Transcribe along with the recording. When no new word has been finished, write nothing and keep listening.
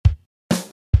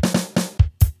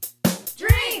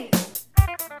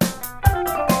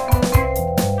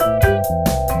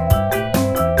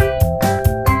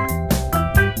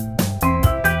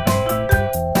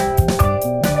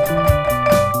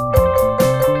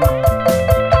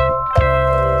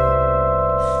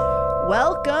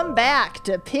back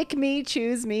to Pick Me,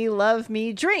 Choose Me, Love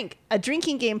Me, Drink, a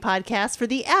drinking game podcast for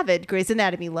the avid Grey's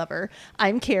Anatomy lover.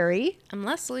 I'm Carrie. I'm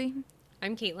Leslie.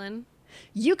 I'm Caitlin.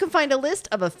 You can find a list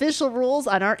of official rules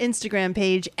on our Instagram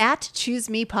page at Choose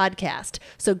Me Podcast.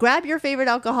 So grab your favorite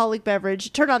alcoholic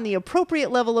beverage, turn on the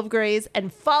appropriate level of Grey's,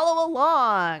 and follow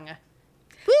along.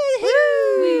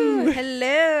 Woohoo!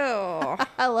 Hello.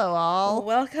 Hello, all.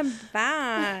 Welcome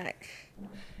back.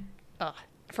 Oh,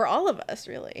 For all of us,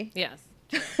 really. Yes.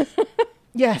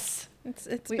 yes.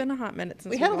 It's been a hot minute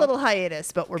since We had a little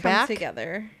hiatus, but we're come back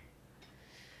together.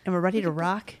 and we're ready to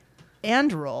rock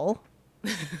and roll.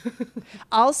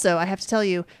 Also, I have to tell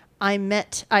you, I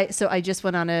just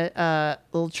went on a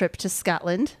little trip to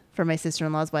Scotland for my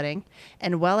sister-in-law's wedding,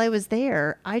 and while I was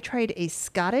there, I tried a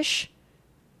Scottish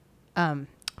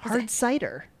hard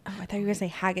cider. Oh, I thought you were going to say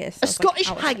haggis. A Scottish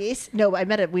haggis. No, I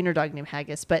met a wiener dog named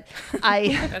Haggis, but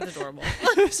That's adorable.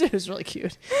 it was really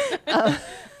cute. But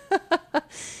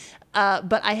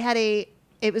I had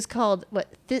it was called,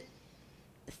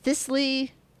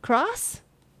 Thistley Cross,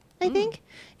 I think.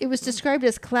 It was described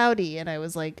as cloudy, and I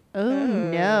was like, oh,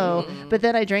 no. But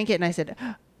then I drank it, and I said,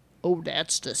 oh,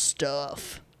 that's the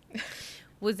stuff.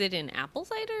 Was it an apple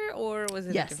cider or was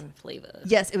it Yes. a different flavor?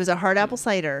 Yes, it was a hard apple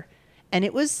cider, and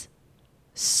it was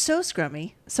so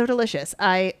scrummy, so delicious.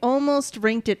 I almost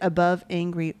ranked it above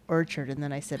Angry Orchard, and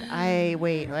then I said, I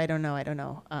don't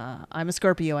know. I'm a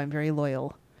Scorpio. I'm very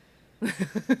loyal.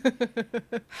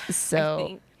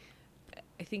 So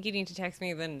I think you need to text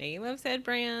me the name of said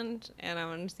brand, and I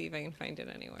want to see if I can find it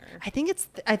anywhere. I think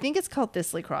it's called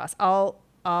Thistley Cross.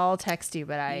 I'll text you,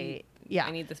 but I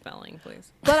need the spelling,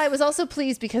 please. But I was also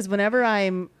pleased because whenever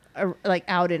I'm like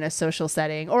out in a social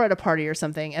setting or at a party or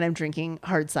something and I'm drinking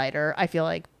hard cider, I feel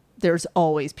like there's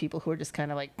always people who are just kind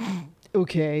of like,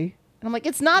 okay. And I'm like,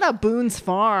 it's not a Boone's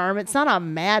Farm. It's not a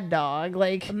Mad Dog.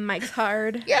 Like, Mike's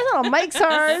Hard. yeah, it's not a Mike's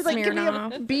Hard. Like, give me a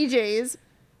Smirnoff. BJ's.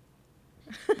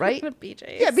 Right?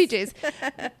 BJ's. Yeah, BJ's.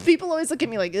 People always look at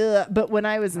me like, ugh. But when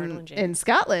I was Arnold James. in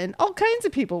Scotland, all kinds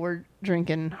of people were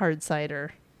drinking hard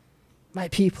cider. My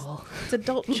people. It's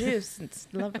adult juice. It's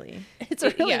lovely. It's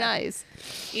really Yeah. nice.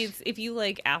 It's if you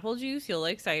like apple juice, you'll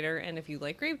like cider, and if you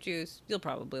like grape juice, you'll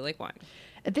probably like wine.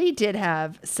 They did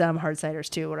have some hard ciders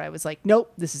too where I was like,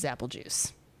 nope, this is apple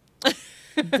juice.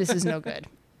 This is no good.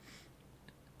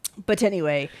 But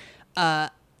anyway,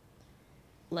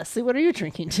 Leslie, what are you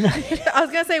drinking tonight? I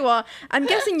was going to say, well, I'm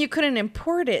guessing you couldn't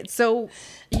import it. So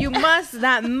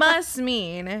that must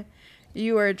mean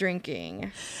you are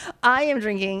drinking. I am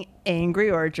drinking Angry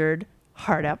Orchard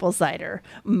hard apple cider.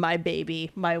 My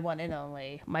baby, my one and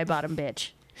only, my bottom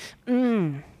bitch.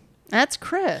 That's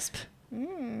crisp.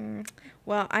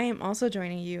 Well, I am also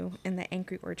joining you in the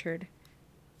Angry Orchard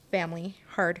family,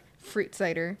 hard fruit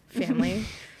cider family,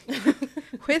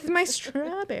 with my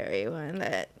strawberry one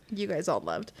that you guys all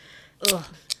loved. Ugh.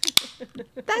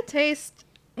 That tastes,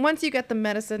 once you get the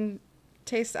medicine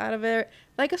taste out of it,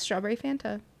 like a strawberry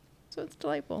Fanta. So it's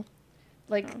delightful.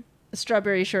 Like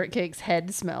strawberry shortcake's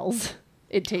head smells.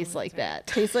 It tastes like that.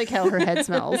 Tastes like how her head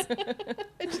smells.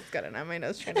 I just got it on my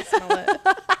nose trying to smell it.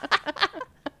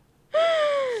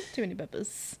 Too many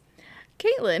peppers.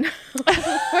 Caitlin,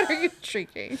 what are you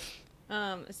drinking?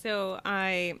 So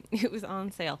it was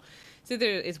on sale. So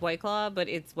there is White Claw, but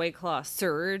it's White Claw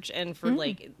Surge, and for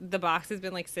like the box has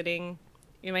been like sitting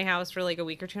in my house for like a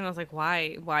week or two, and I was like,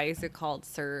 why is it called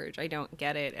Surge? I don't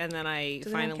get it. And then I Does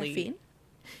it have finally caffeine?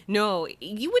 No,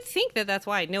 you would think that that's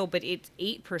why. No, but it's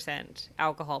 8%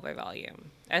 alcohol by volume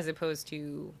as opposed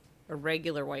to a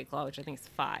regular White Claw, which I think is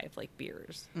 5, like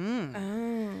beers.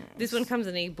 Oh. This one comes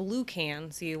in a blue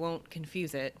can, so you won't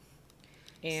confuse it.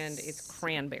 And it's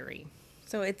cranberry.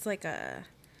 So it's like a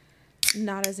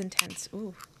not as intense.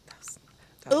 Ooh, that was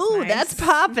Ooh, nice. that's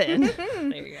popping.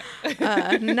 There you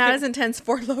go. Not as intense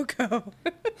for Loco.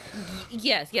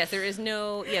 Yes, there is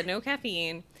no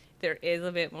caffeine. There is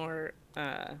a bit more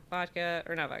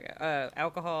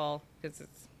alcohol, because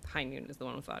it's High Noon is the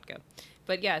one with vodka.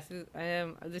 But yes,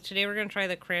 today we're going to try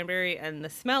the cranberry, and the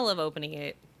smell of opening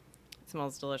it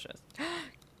smells delicious.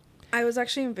 I was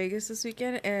actually in Vegas this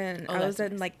weekend, and Oh, I was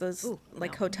that's in nice. like those Ooh,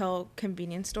 like no. hotel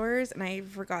convenience stores, and I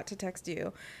forgot to text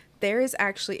you. There is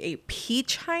actually a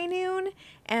peach High Noon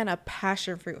and a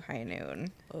passion fruit High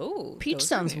Noon. Oh, Peach those are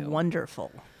sounds new.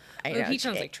 wonderful. I Oh, know, peach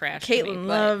sounds like trash to me, Caitlin but-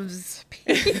 loves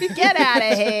peach. Get out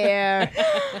of here.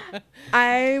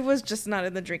 I was just not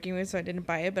in the drinking mood, so I didn't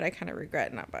buy it, but I kind of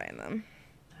regret not buying them.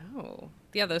 Oh,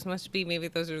 yeah, those must be, maybe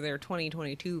those are their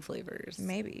 2022 flavors.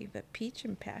 Maybe, but peach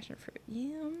and passion fruit,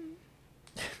 yum.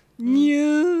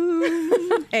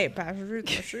 No. Hey, passion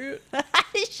fruit.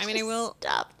 I mean, I will.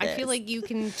 Stop I feel this. like you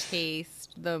can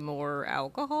taste the more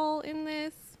alcohol in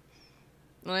this.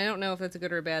 Well, I don't know if that's a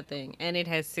good or a bad thing. And it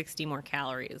has 60 more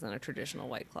calories than a traditional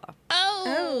White Claw.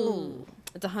 Oh.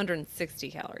 It's 160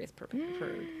 calories per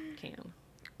can.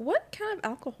 What kind of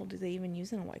alcohol do they even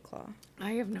use in a White Claw?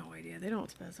 I have no idea. They don't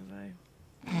specify.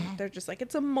 They're just like,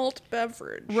 it's a malt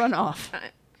beverage. Runoff.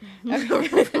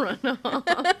 Run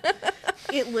off.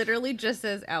 It literally just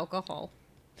says alcohol.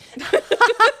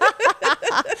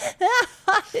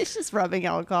 It's just rubbing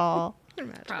alcohol.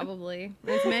 Imagine. Probably.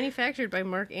 It's manufactured by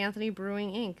Mark Anthony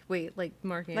Brewing Inc. Wait, like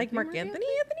Mark Anthony? Like Mark Anthony?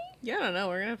 Yeah, I don't know.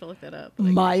 We're going to have to look that up.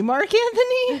 My Mark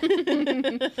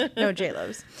Anthony? No,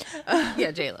 J-Lo's.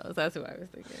 Yeah, J-Lo's. That's who I was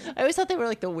thinking. I always thought they were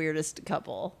like the weirdest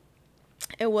couple.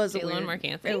 It was J-Lo weird. and Mark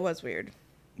Anthony? It was weird.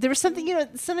 There was something,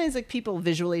 sometimes like people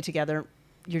visually together,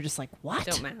 you're just like, what?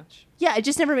 Don't match. Yeah, it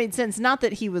just never made sense. Not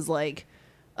that he was like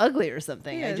ugly or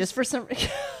something. He I is. just for some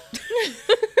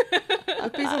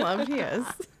Puppies in love, he is.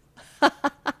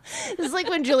 It's like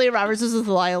when Julia Roberts was with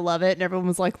Lyle Lovett and everyone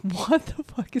was like, what the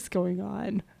fuck is going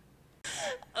on?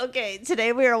 Okay,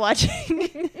 today we are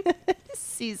watching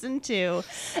season 2,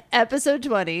 episode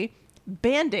 20.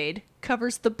 Band-Aid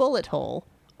covers the bullet hole.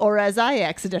 Or as I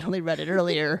accidentally read it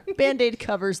earlier, Band-Aid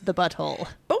covers the butthole.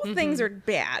 Both things are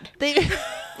bad. They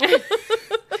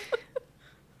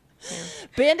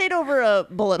Band-Aid over a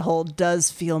bullet hole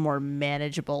does feel more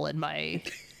manageable in my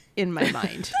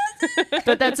mind.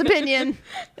 But that's opinion,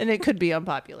 and it could be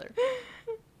unpopular.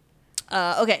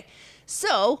 Okay,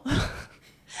 so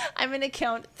I'm going to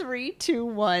count 3, 2,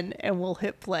 1, and we'll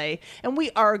hit play. And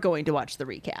we are going to watch the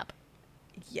recap.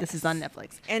 Yes. This is on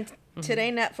Netflix. And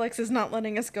today Netflix is not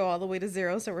letting us go all the way to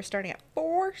 0, so we're starting at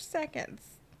 4 seconds.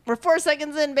 We're 4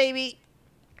 seconds in, baby.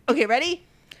 Okay, ready?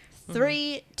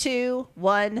 3, 2,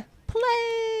 1,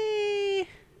 play.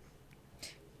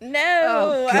 No,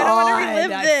 Oh, I don't want to God,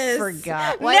 relive this. I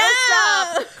forgot. Why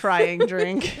No! stop? Crying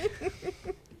drink.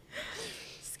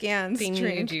 Scans. They need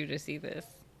Drink. you to see this.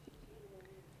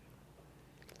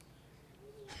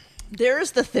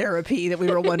 There's the therapy that we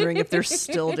were wondering if they're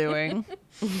still doing.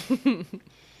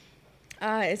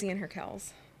 Izzy and her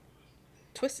cows.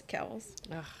 Twisted cows.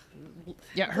 Ugh.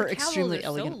 Yeah, her The cowls extremely are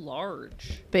elegant. so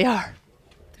large. They are.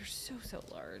 They're so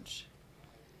large.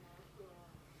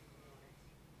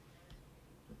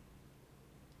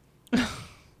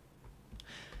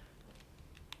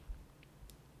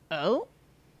 Oh?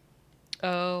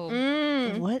 Oh,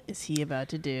 What is he about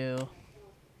to do?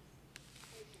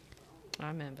 I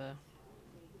remember.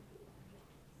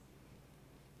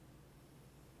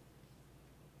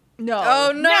 No.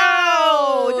 Oh,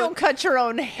 no! Don't cut your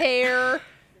own hair.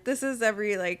 This is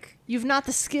every, like... You've not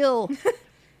the skill.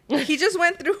 He just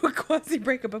went through a quasi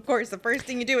breakup, of course. The first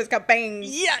thing you do is cut bangs.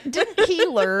 Yeah, didn't he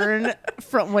learn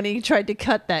from when he tried to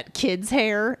cut that kid's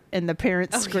hair and the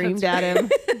parents screamed at him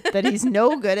that he's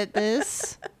no good at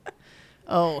this?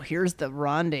 Oh, here's the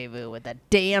rendezvous with that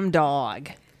damn dog.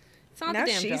 It's not Now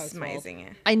the damn she's dog's fault. smizing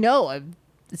it. I know.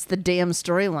 It's the damn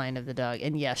storyline of the dog.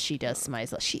 And yes, she does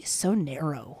smize. She is so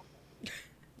narrow.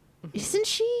 Isn't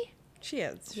she? She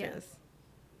is. She Yes. is.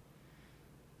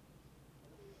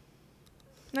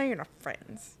 Now you're not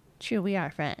friends. True, we are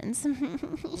friends.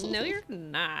 No, you're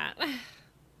not.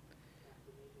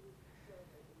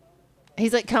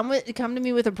 He's like, come to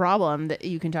me with a problem that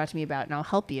you can talk to me about, and I'll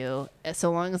help you,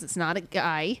 so long as it's not a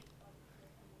guy,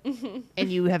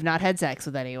 and you have not had sex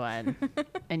with anyone,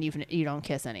 and you don't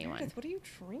kiss anyone. What are you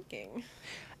drinking?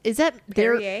 Is that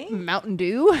their Perrier? Mountain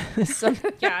Dew? Some-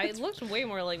 Yeah, it looked way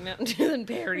more like Mountain Dew than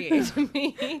Perrier to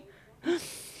me.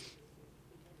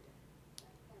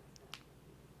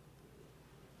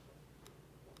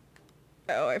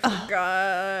 Oh, I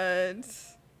forgot.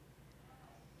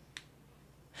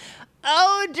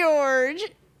 Oh,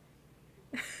 George.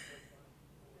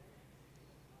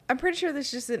 I'm pretty sure this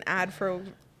is just an ad for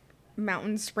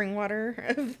mountain spring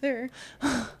water of their.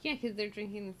 Yeah, because they're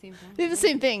drinking the same They have the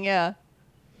same thing, yeah.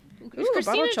 Ooh, a bottle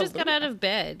Christina of just got Cholula. out of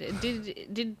bed.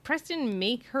 Did Preston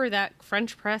make her that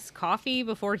French press coffee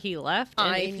before he left?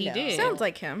 And I if he know. did, Sounds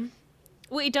like him.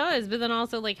 well, it does. But then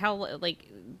also like how like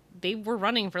they were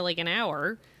running for like an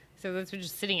hour, so that's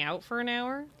just sitting out for an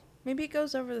hour. Maybe it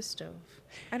goes over the stove.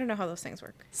 I don't know how those things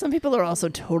work. Some people are also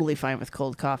totally fine with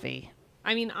cold coffee.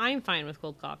 I mean, I'm fine with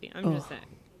cold coffee. I'm just saying.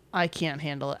 I can't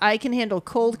handle it. I can handle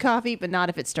cold coffee, but not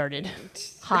if it started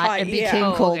hot Hot, and yeah. became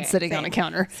Oh, cold okay. sitting on a Same.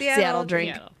 counter. Seattle Seattle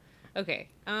drink. Yeah. Okay.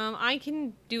 I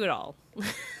can do it all.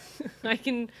 I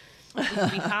can. It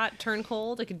could be hot, turn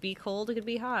cold. It could be cold. It could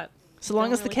be hot. So long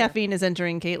Don't as the really care. caffeine is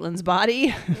entering Caitlin's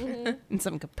body in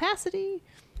some capacity.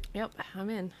 Yep, I'm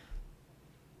in.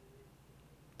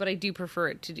 but I do prefer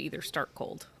it to either start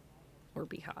cold or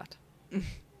be hot.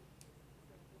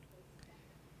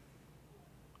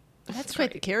 That's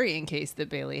quite the carrying case that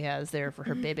Bailey has there for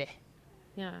her baby.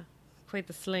 Yeah, quite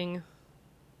the sling.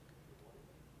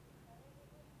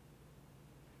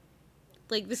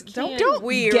 Like this can't... Don't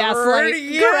Weird. gaslight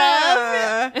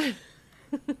Yeah. Graf.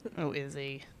 Oh,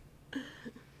 Izzy.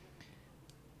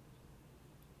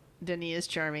 Denny is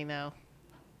charming, though.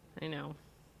 I know.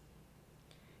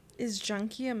 Is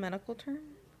junkie a medical term?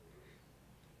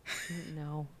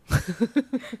 No.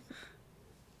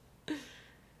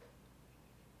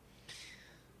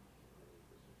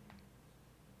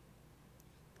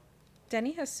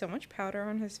 Denny has so much powder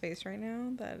on his face right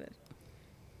now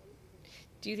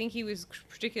Do you think he was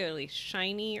particularly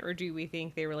shiny, or do we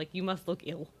think they were like, you must look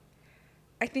ill?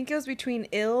 I think it was between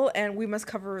ill and we must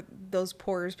cover those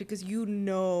pores because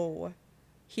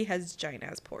he has giant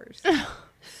ass pores.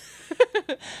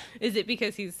 Is it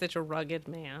because he's such a rugged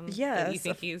man? That you Yes.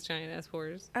 think he has giant ass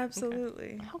pores?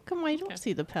 Absolutely. How come I don't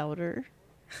see the powder?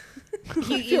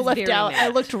 He I feel is left very out. I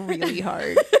matte. looked really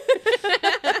hard.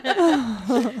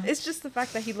 It's just the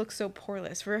fact that he looks so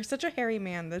poreless. For such a hairy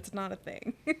man, that's not a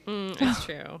thing. That's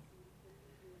true.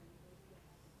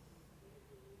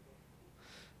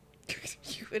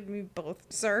 You and me both,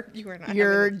 sir. You are not.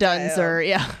 You're having a done, child. sir.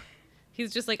 Yeah.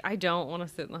 He's just like, I don't want to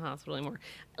sit in the hospital anymore.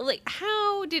 Like,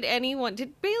 how did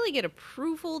Bailey get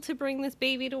approval to bring this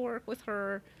baby to work with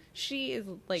her? She is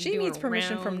like, She doing needs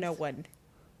permission from rounds. no one.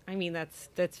 I mean,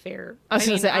 that's fair. I was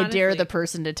going to say, I dare honestly, the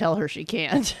person to tell her she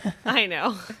can't. I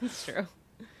know. It's true.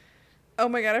 Oh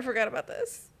my god, I forgot about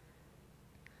this.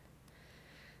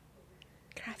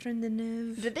 Catherine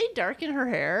Deneuve. Did they darken her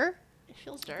hair? It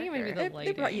feels I think maybe darker. the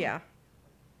lighting. Yeah.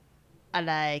 I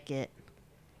like it.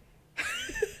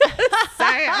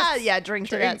 Sass. Yeah, drink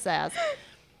to that sass.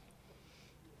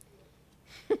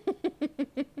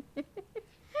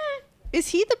 Is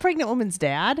he the pregnant woman's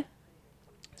dad?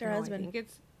 It's her No, husband. I think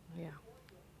it's, yeah.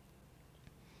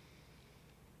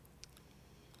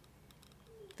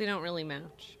 They don't really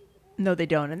match. No, they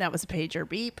don't. And that was a pager.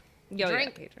 Beep. Yo,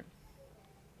 Drink. yeah, Peter.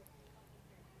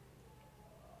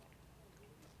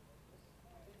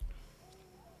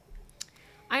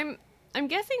 I'm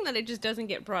guessing that it just doesn't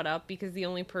get brought up because the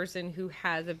only person who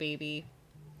has a baby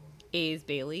is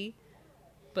Bailey.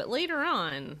 But later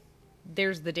on,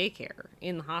 there's the daycare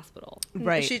in the hospital.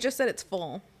 Right. She just said it's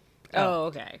full. Oh,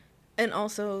 okay. And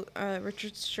also,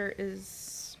 Richard's shirt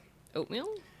is... Oatmeal?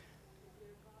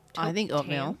 I think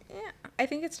oatmeal. Yeah, I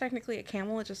think it's technically a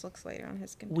camel. It just looks lighter on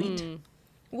his skin. Wheat.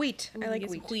 Wheat. I like guess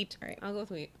wheat. Wheat. All right. I'll go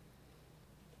with wheat.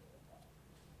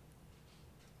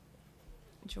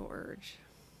 George.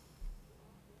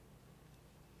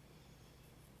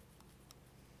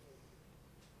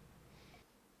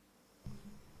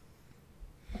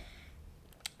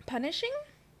 Punishing?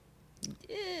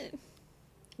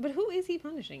 But who is he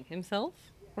punishing? Himself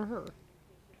or her?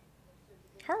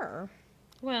 Her.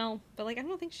 Well, but like I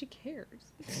don't think she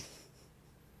cares.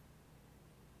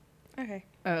 Okay.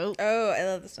 Oh. Oh, I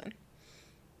love this one.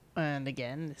 And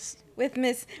again, With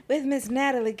Miss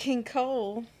Natalie King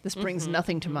Cole. this brings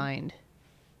nothing to mind.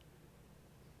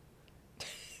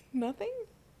 Nothing?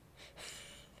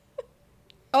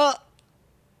 Oh.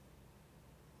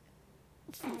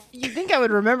 You think I would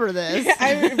remember this?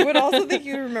 I would also think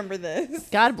you remember this.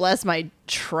 God bless my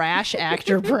trash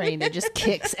actor brain that just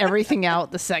kicks everything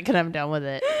out the second I'm done with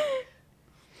it.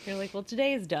 You're like, well,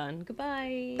 today is done.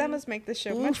 Goodbye. That must make the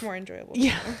show much more enjoyable.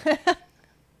 Yeah.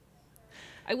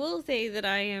 I will say that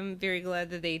I am very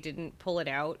glad that they didn't pull it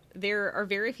out. There are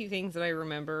very few things that I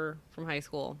remember from high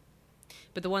school.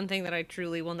 But the one thing that I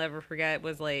truly will never forget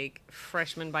was like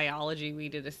freshman biology. We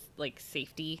did a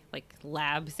safety, like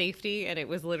lab safety. And it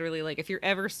was literally like, if you're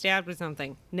ever stabbed with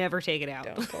something, never take it out.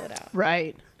 Don't pull it out.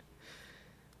 Right.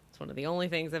 It's one of the only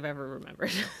things I've ever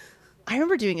remembered. I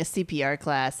remember doing a CPR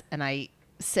class and I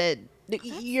said,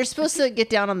 you're supposed to get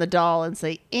down on the doll and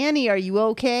say, Annie, are you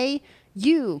okay?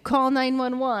 You call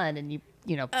 911 and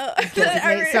you know,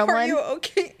 designate someone. Are you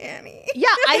okay, Annie? Yeah,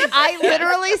 I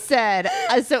literally said,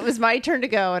 so it was my turn to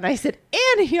go, and I said,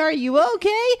 Annie, are you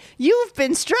okay? You've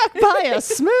been struck by a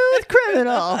smooth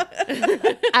criminal.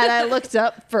 And I looked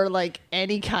up for, like,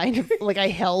 any kind of, like, I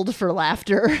held for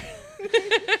laughter.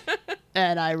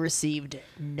 And I received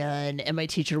none. And my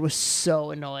teacher was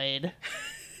so annoyed.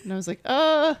 And I was like,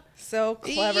 So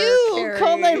clever, you Carrie.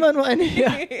 call 911.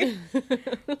 Yeah.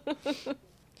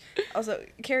 Also,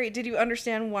 Carrie, did you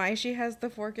understand why she has the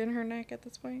fork in her neck at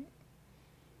this point?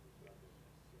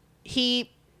 He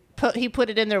put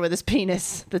it in there with his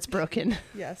penis that's broken.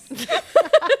 Yes.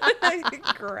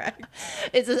 Correct.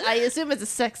 I assume it's a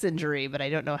sex injury, but I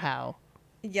don't know how.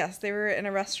 Yes, they were in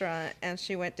a restaurant, and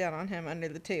she went down on him under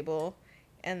the table,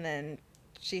 and then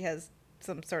she has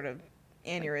some sort of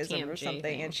aneurysm or TMJ something,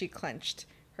 thing. and she clenched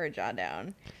her jaw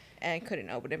down and couldn't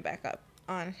open it back up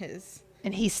on his...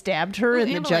 And he stabbed her Ooh, in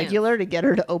the ambulance. jugular to get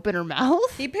her to open her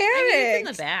mouth. He I mean,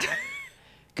 it's in panicked! the back.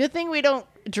 Good thing we don't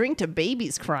drink to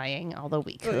babies crying, although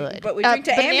we But- could. but we drink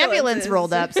to but an ambulance ambulances.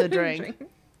 rolled up, so drink.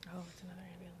 Oh, it's another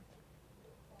ambulance.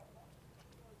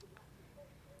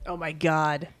 Oh my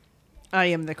God. I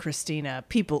am the Christina.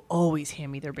 People always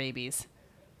hand me their babies.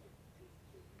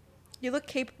 You look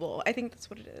capable. I think that's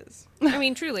what it is. I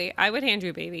mean, truly, I would hand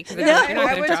you a baby because Yeah, you're not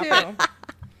I going to would drop it. too.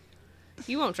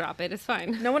 You won't drop it. It's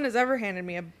fine. No one has ever handed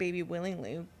me a baby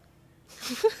willingly.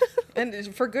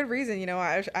 And for good reason, you know,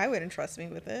 I wouldn't trust me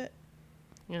with it.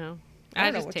 You know, I I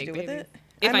don't know just what to take do with babies. it.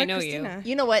 If I'm I a know Christina.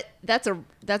 You know what? That's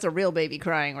a real baby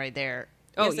crying right there.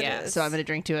 Oh Yes, it yeah. is. So I'm going to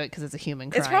drink to it because it's a human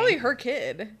crying. It's probably her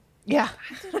kid. Yeah.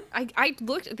 I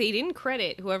looked. They didn't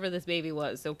credit whoever this baby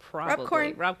was, so probably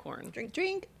Korn. Rob Korn.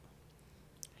 Drink.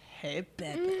 Hey,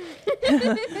 baby.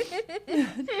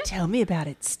 Tell me about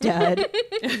it, stud.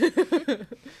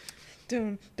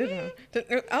 Dun, dun, dun,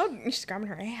 dun. Oh, she's grabbing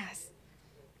her ass.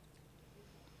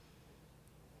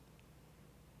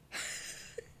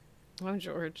 Oh,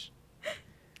 George.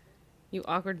 You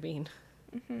awkward bean.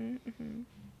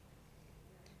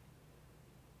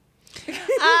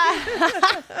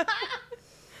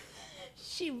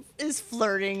 She is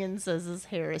flirting and says his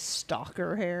hair is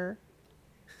stalker hair.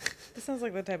 This sounds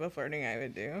like the type of flirting I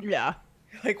would do. Yeah.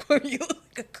 Like, well, you look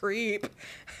like a creep.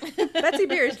 Betsy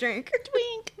Beers drink.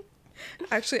 Twink.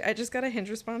 Actually, I just got a Hinge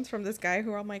response from this guy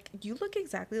who I'm like, you look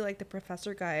exactly like the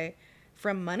professor guy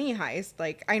from Money Heist.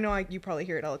 Like, I know you probably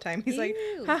hear it all the time. He's like,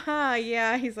 Ew. haha,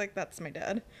 yeah. He's like, that's my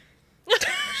dad.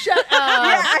 Shut up. Yeah,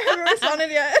 I haven't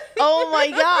responded yet. Oh my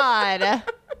God.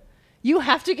 You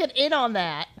have to get in on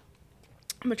that.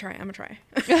 I'm gonna try.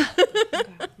 Okay.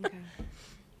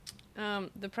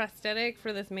 The prosthetic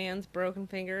for this man's broken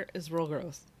finger is real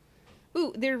gross.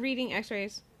 Ooh, they're reading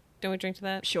X-rays. Don't we drink to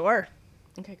that? Sure.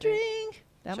 Okay, great. Drink.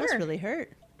 That must Sure. really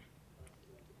hurt.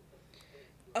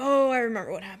 Oh, I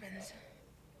remember what happens.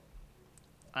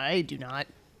 I do not.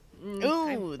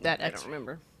 Mm, Ooh, that I X- don't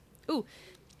remember. Ooh,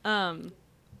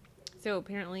 so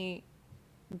apparently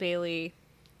Bailey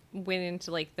went into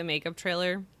like the makeup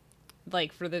trailer,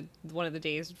 like for the one of the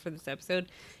days for this episode.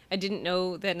 I didn't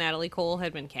know that Natalie Cole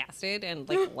had been casted and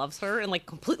like loves her and like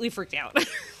completely freaked out.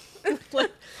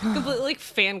 Like completely like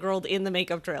fangirled in the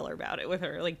makeup trailer about it with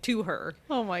her, like to her.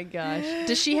 Oh my gosh.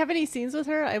 Does she have any scenes with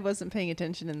her? I wasn't paying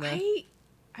attention in the.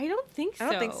 I don't think so.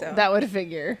 I don't think so. That would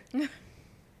figure.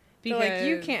 They're like,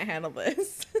 you can't handle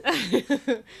this.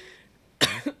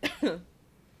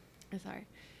 Sorry.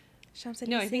 Sham said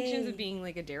No, you I think she say. ends up being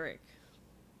like a Derek.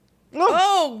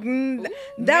 Oh, that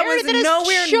Mary, was that is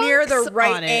nowhere near chunks the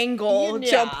right on it. angle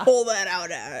Yeah. to pull that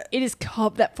out at. It is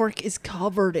that fork is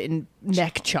covered in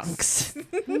neck chunks.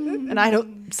 And I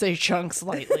don't say chunks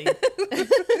lightly.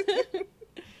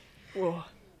 Whoa.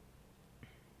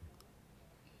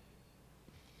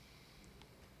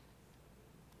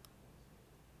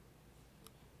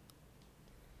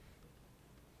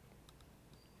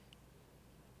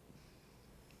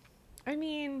 I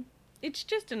mean, it's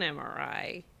just an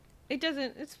MRI.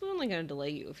 It's only going to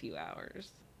delay you a few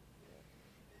hours.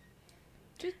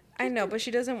 I know, but she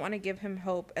doesn't want to give him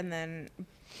hope and then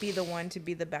be the one to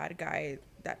be the bad guy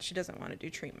that she doesn't want to do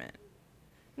treatment.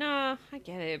 Nah, I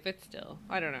get it, but still,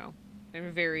 I don't know. I'm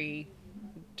a very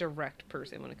direct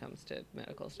person when it comes to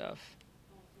medical stuff.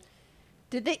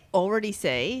 Did they already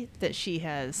say that she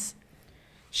has?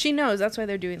 She knows. That's why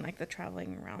they're doing like the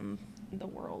traveling around the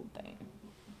world thing.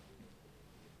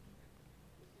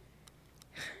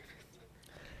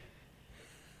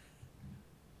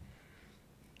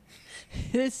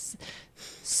 It's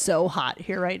so hot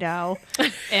here right now,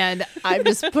 and I'm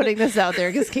just putting this out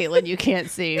there because Caitlin, you can't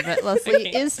see, but Leslie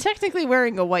can't. is technically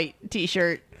wearing a white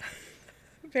T-shirt.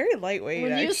 Very lightweight.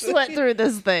 When you actually. sweat through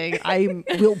this thing, I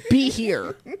will be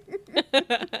here.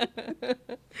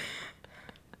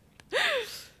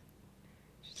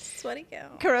 Sweaty gal.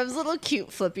 Karev's little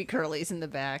cute flippy curlies in the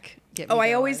back. Get me Oh, I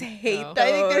going. always hate Oh. those.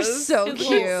 I think they're so His cute.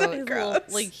 little- his Gross.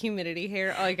 little, like humidity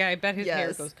hair. Like I bet his hair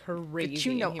Yes. goes crazy. But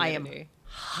you know in I am humidity.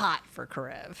 hot for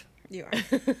Karev. You are.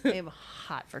 I am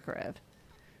hot for Karev.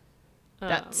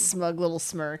 That smug little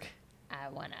smirk. I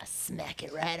want to smack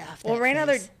it right off. Well, that right now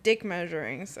they're face. dick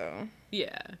measuring, so.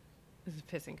 Yeah, it's a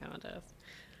pissing contest.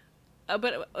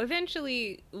 But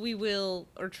eventually we will,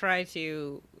 or try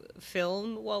to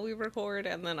film while we record,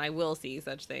 and then I will see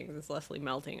such things as Leslie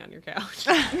melting on your couch.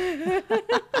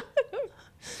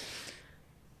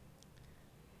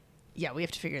 Yeah, we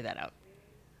have to figure that out.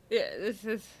 Yeah,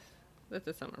 that's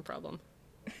a summer problem.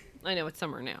 I know it's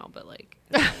summer now, but like,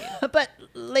 But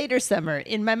later summer,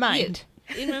 in my mind.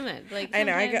 in my mind, like I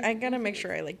know. I sometimes- gotta make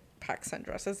sure I like pack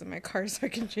sundresses in my car so I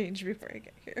can change before I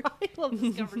get here. I love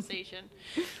this conversation.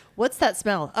 What's that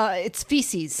smell? It's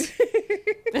feces.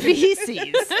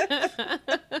 Feces.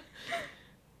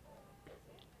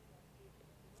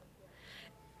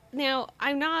 Now,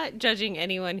 I'm not judging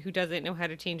anyone who doesn't know how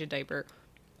to change a diaper,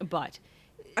 but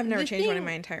I've never the changed one in thing-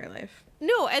 my entire life.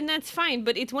 No, and that's fine,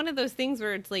 but it's one of those things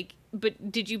where it's like,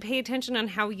 but did you pay attention on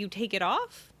how you take it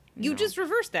off? You just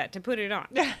reverse that to put it on.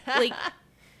 Like,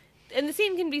 and the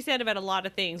same can be said about a lot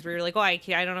of things where you're like, oh, I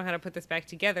don't know how to put this back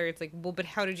together. It's like, well, but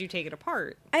how did you take it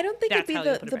apart? I don't think That's it'd how be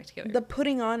you put it back together. the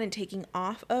putting on and taking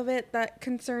off of it that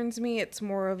concerns me. It's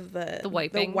more of the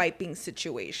wiping?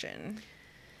 situation.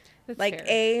 That's Like, fair.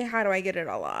 A, how do I get it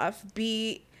all off?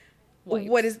 B, Wipes.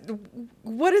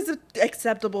 what is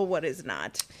acceptable, what is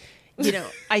not? You know,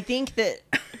 I think that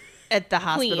at the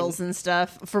hospitals and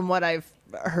stuff, from what I've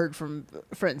heard from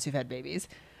friends who've had babies,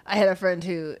 I had a friend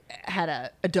who had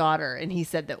a daughter, and he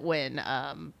said that when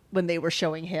they were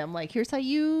showing him, like, here's how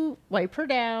you wipe her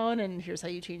down, and here's how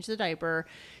you change the diaper,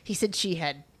 he said she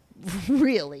had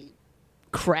really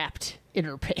crapped in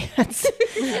her pants.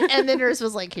 And the nurse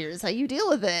was like, here's how you deal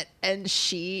with it. And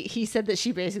he said that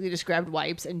she basically just grabbed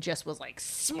wipes and just was like,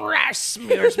 smash,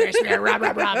 smear, smear, smear, rub,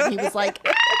 rub, rub. And he was like,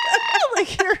 ah!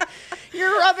 Like,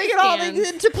 you're rubbing it all Stand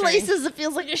into straight. places it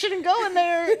feels like it shouldn't go in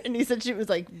there. And he said she was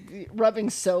like rubbing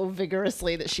so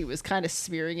vigorously that she was kind of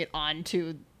smearing it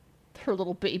onto her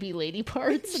little baby lady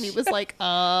parts. And he was like,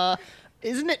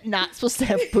 isn't it not supposed to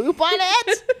have poop on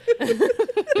it? And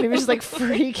he was just like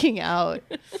freaking out.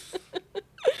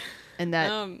 And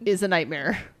that is a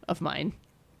nightmare of mine.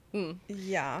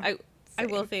 Yeah. I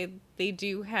will say they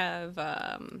do have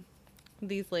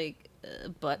these like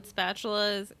butt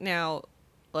spatulas. Now,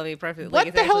 let me preface.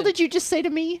 What the hell did you just say to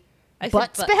me? I said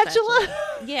Butt spatula?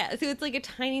 Yeah, so it's like a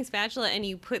tiny spatula, and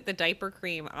you put the diaper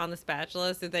cream on the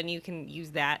spatula, so then you can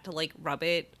use that to like rub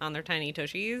it on their tiny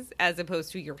tushies, as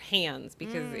opposed to your hands,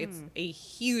 because it's a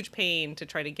huge pain to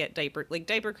try to get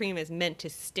diaper cream is meant to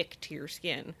stick to your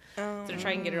skin, so to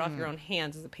try and get it off your own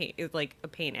hands is like a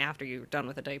pain after you're done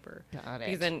with a diaper. Got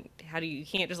Because it. then you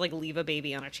can't just like leave a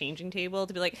baby on a changing table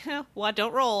to be like, what?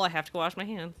 Don't roll. I have to go wash my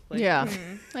hands. Like, Yeah.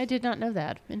 I did not know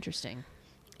that. Interesting.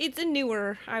 It's a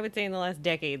newer, I would say, in the last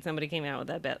decade, somebody came out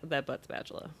with that butt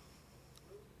spatula.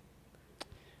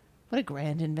 What a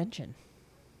grand invention.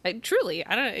 Truly,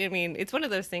 I mean, it's one of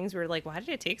those things where, like, why did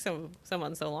it take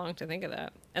someone so long to think of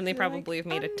that? And they probably have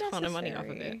made a ton of money off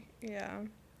of it. Unnecessary. Yeah.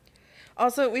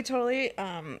 Also, we totally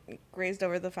grazed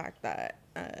over the fact that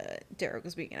Derek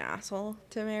was being an asshole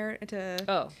to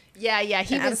Oh, Yeah,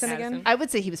 he was. Addison again? I would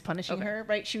say he was punishing Okay. her,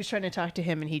 right? She was trying to talk to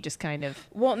him, and he just kind of.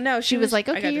 Well, no, She was like,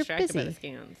 I "Okay, got you're distracted by the busy."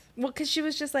 scans. well, because she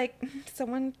was just like,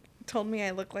 someone told me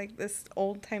I look like this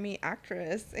old timey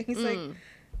actress, and he's like,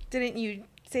 didn't you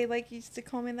say like you used to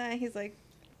call me that? And he's like,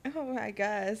 oh, I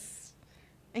guess.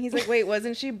 And he's like, wait,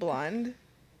 wasn't she blonde?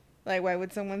 Like, why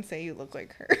would someone say you look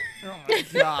like her? Oh my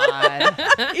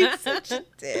god! He's such a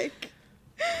dick.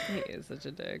 He is such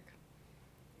a dick.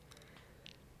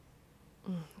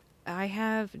 I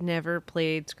have never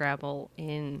played Scrabble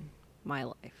in my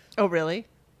life. Oh really?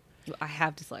 I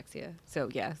have dyslexia, so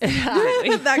yes.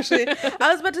 Actually,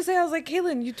 I was about to say, I was like,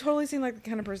 Caitlin, you totally seem like the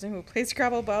kind of person who plays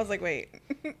Scrabble, but I was like, wait,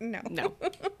 no. No.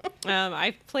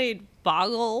 I've played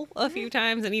Boggle a few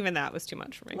times, and even that was too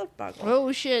much for me. Love Boggle.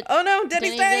 Oh shit! Oh no,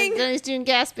 Denny's dying. Denny's doing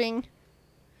gasping.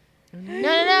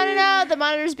 No! The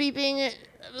monitor's beeping.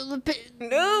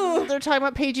 No. They're talking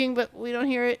about paging, but we don't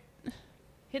hear it.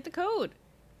 Hit the code.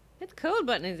 Hit the code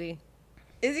button, Izzy.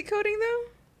 Is he coding though?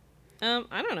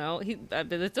 I don't know.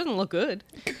 This doesn't look good.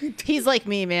 He's like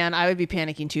me, man. I would be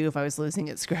panicking too if I was losing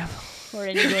at Scrabble or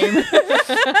any game.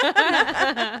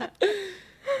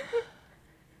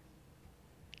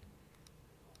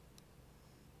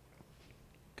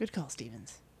 Good call,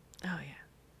 Stevens. Oh yeah.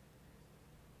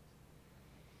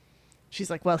 She's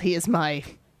like, well, he is my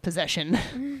possession.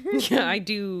 Yeah, I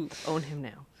do own him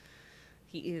now.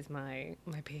 He is my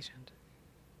patient.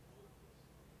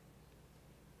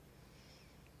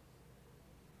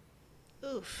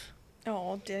 Oof.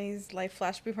 Oh, Denny's life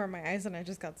flashed before my eyes, and I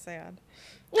just got sad.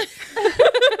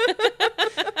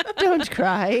 Don't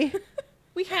cry.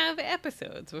 We have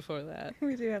episodes before that.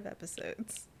 We do have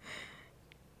episodes.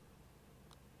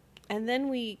 And then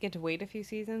we get to wait a few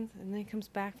seasons, and then he comes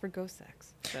back for Ghost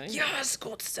Sex. So, Yes,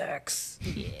 gold sex.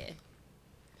 Yeah.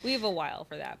 We have a while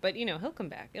for that, but, he'll come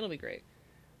back. It'll be great.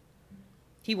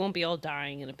 He won't be all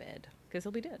dying in a bed. because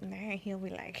he'll be dead. Nah, he'll be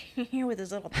like here with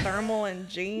his little thermal and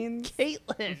jeans.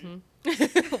 Caitlin.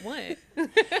 What?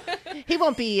 He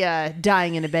won't be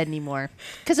dying in a bed anymore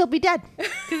because he'll be dead.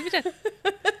 He'll be dead.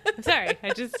 I'm sorry.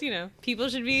 I just, people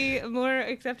should be more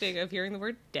accepting of hearing the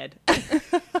word dead.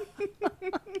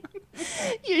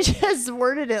 You just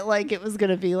worded it like it was going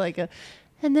to be like a,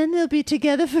 and then they'll be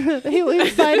together for he will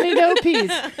finally know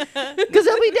peace because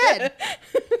he'll be dead.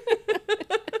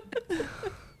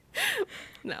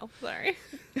 No, sorry.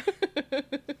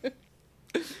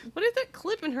 What is that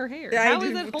clip in her hair? I How is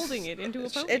do- that holding it into a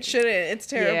pony? It shouldn't. It's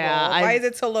terrible. Yeah, Why is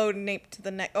it so low naped to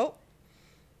the neck? Oh,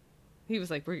 He was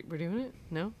like, we're doing it?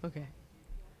 No? Okay.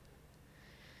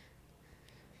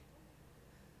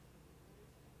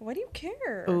 why do you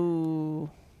care? Ooh.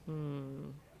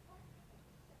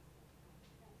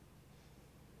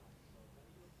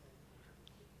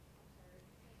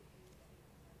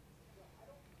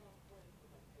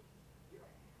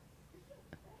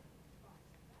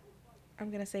 I'm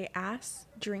gonna say ass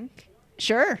drink.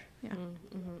 Sure. Yeah.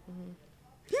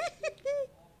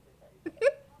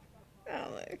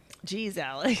 Alex. Jeez,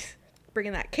 Alex.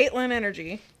 Bringing that Caitlin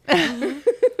energy.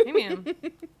 Hey, man.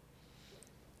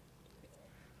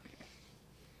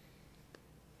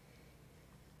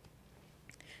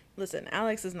 Listen,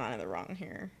 Alex is not in the wrong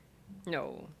here.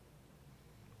 No.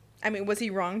 I mean, was he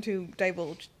wrong to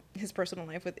divulge his personal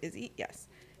life with Izzy? Yes.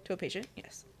 To a patient?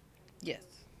 Yes. Yes.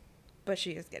 But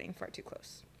she is getting far too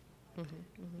close.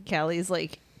 Callie's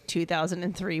like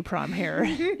 2003 prom hair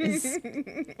is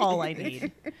all I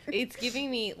need. It's giving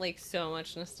me, like, so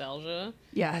much nostalgia.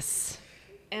 Yes.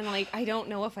 And, like, I don't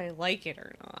know if I like it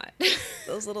or not.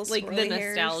 Those little Like, the swirly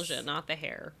hairs. nostalgia, not the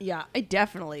hair. Yeah, I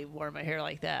definitely wore my hair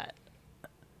like that.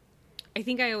 I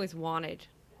think I always wanted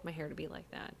my hair to be like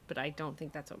that, but I don't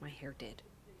think that's what my hair did.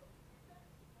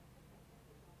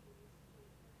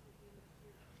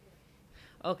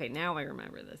 Okay, now I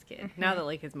remember this kid. Now that,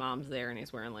 like, his mom's there and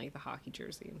he's wearing, like, the hockey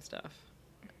jersey and stuff.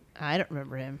 I don't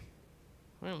remember him.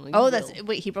 Well, you Oh, will. that's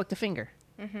wait. He broke the finger.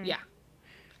 Yeah.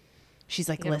 She's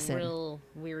like, He got listen, a real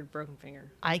weird broken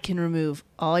finger. I can remove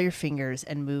all your fingers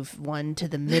and move one to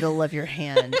the middle of your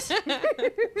hand.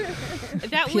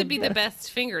 That would be the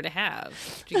best finger to have.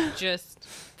 Just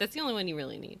that's the only one you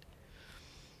really need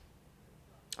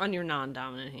on your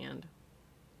non-dominant hand.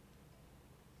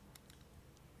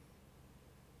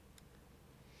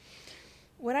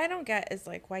 What I don't get is,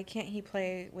 like, why can't he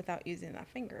play without using that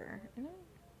finger? You know?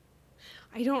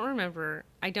 I don't remember.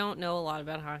 I don't know a lot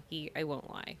about hockey. I won't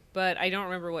lie, but I don't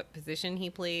remember what position he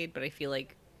played. But I feel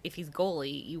like if he's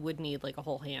goalie, you would need like a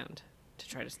whole hand to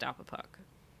try to stop a puck.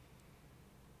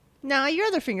 Now your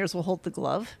other fingers will hold the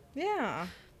glove. Yeah.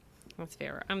 That's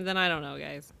fair. Then I don't know,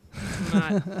 guys.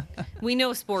 I'm not, we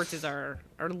know sports is our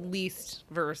least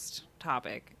versed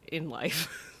topic in life.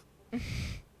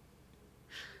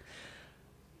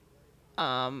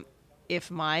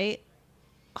 If my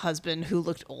husband, who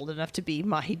looked old enough to be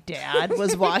my dad,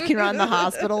 was walking around the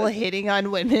hospital hitting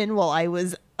on women while I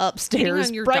was upstairs Hitting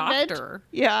on your pregnant, doctor.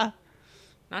 yeah,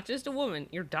 Not just a woman,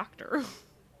 your doctor.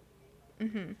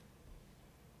 Mm-hmm.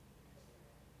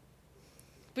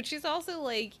 But she's also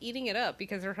like eating it up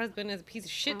because her husband is a piece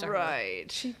of shit to her. right.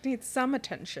 She needs some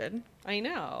attention. I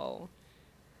know.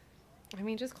 I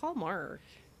mean, just call Mark.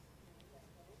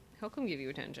 He'll come give you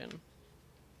attention.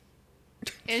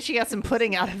 And she got some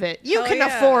pudding out of it. You Hell can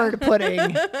yeah. afford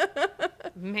pudding.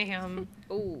 Ma'am.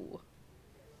 Ooh.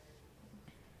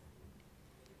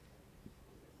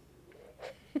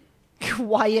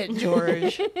 Quiet,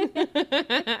 George.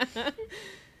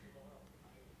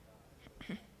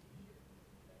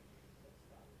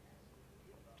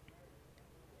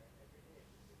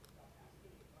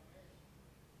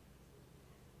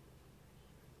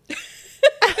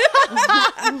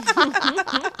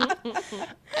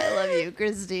 I love you,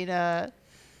 Christina.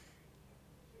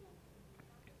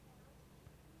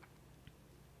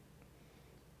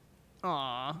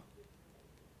 Aw.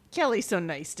 Kelly's so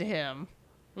nice to him.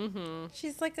 Mm-hmm.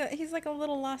 He's like a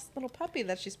little lost little puppy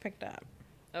that she's picked up.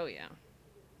 Oh, yeah.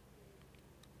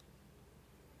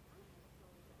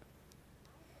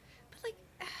 But,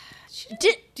 like, she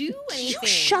didn't do anything. You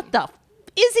shut the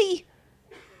Izzy.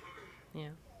 Yeah.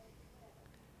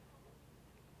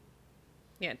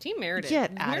 Yeah, Team Meredith.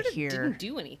 Get outta Meredith here. didn't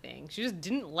do anything. She just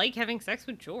didn't like having sex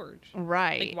with George.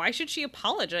 Right. Like, why should she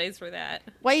apologize for that?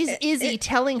 Why is Izzy it-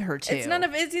 telling her to? It's none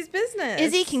of Izzy's business.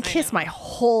 Izzy can I kiss know. my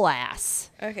whole ass.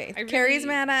 Okay. I Carrie's really-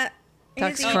 mad at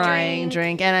Tuck's Izzy. crying,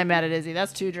 drink, and I'm mad at Izzy.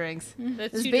 That's 2 drinks.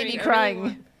 That's This too baby dirty. I really crying.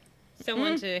 want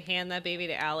someone to hand that baby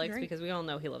to Alex Drink. because we all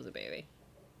know he loves a baby.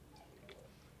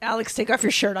 Alex, take off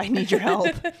your shirt. I need your help.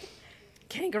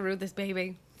 Kangaroo this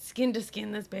baby. Skin to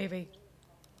skin this baby.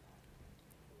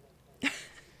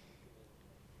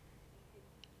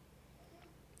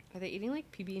 they eating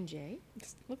like PB&J?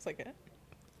 Looks like it.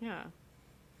 Yeah.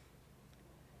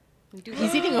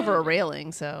 He's eating over a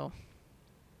railing, so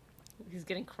He's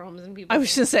getting crumbs and people. I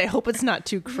was gonna say, I hope it's not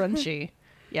too crunchy.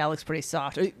 Yeah, it looks pretty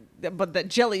soft, but the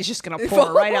jelly is just gonna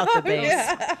pour right out the base.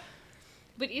 Yeah.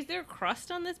 But is there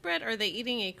crust on this bread? Or are they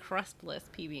eating a crustless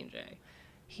PB&J?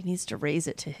 He needs to raise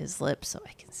it to his lips so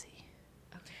I can see.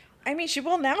 I mean, she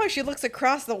will now if she looks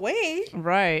across the way.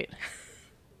 Right.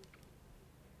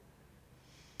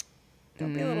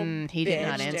 Don't be a little He did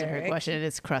not bitch, answer her Derek. question. It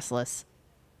is crustless.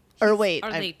 Or wait,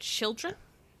 Are they children?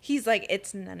 He's like,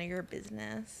 it's none of your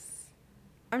business.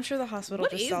 I'm sure the hospital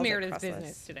What just is sells Meredith's it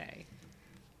crustless. business today?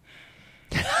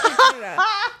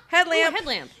 Headlamp.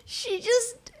 Headlamp. she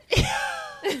just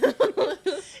Christina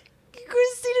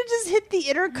just hit the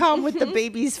intercom with the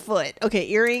baby's foot. Okay,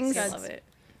 earrings. I love it.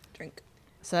 Drink.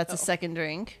 So that's a second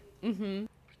drink. And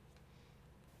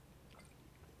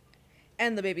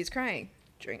the baby's crying.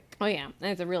 Drink. Oh yeah,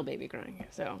 and it's a real baby crying.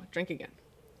 So drink again.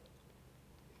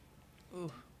 Ooh.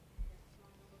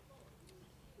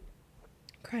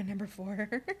 Cry number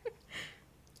 4.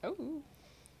 Oh.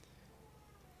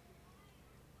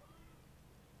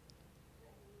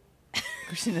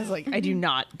 Christina's like, I do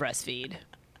not breastfeed.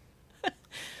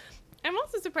 I'm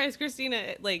also surprised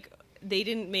Christina, like, they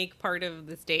didn't make part of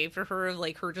this day for her of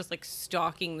like her just like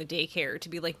stalking the daycare to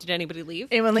be like, did anybody leave?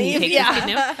 Anyone Can you leave? take Yeah. this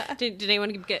kid now? Did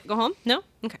anyone go home? No?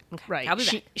 Okay. Right. I'll be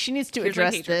back. She needs to Here's my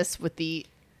address pager. this with the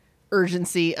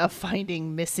urgency of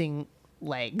finding missing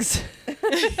legs.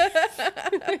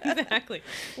 Exactly.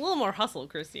 A little more hustle,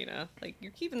 Christina. Like,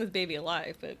 you're keeping this baby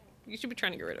alive, but you should be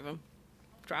trying to get rid of him.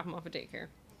 Drop him off at daycare.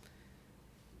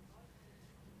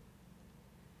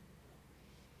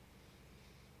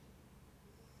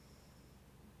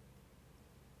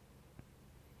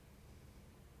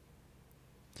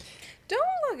 Don't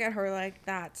look at her like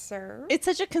that, sir. It's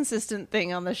such a consistent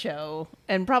thing on the show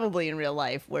and probably in real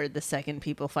life where the second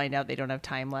people find out they don't have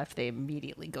time left, they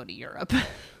immediately go to Europe.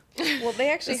 Well, they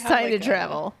actually It's have time to like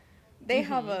travel. They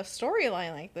have a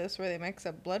storyline like this where they mix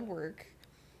up blood work,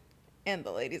 and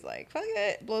the lady's like, "Fuck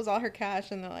it," blows all her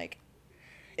cash, and they're like,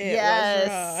 "It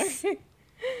Yes. was wrong."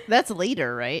 That's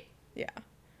later, right? Yeah.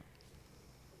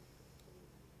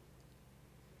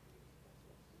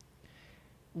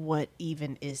 What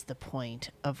even is the point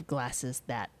of glasses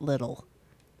that little?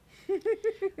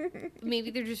 Maybe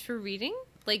they're just for reading?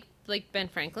 Like Ben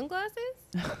Franklin glasses?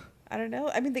 I don't know.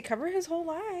 I mean, they cover his whole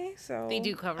eye, so They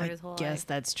do cover I his whole guess eye.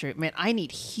 that's true. Man, I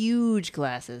need huge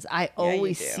glasses. I you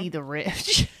always do. see the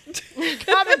rich.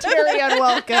 Commentary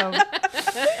unwelcome.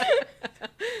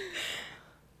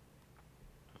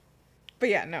 But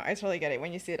yeah, no, I totally get it.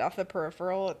 When you see it off the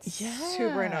peripheral, it's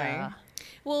super annoying.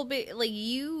 Well, but like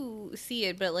you see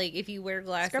it, but like if you wear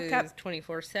Scrub glasses cap.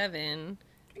 24/7,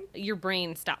 your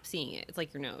brain stops seeing it. It's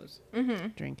like your nose.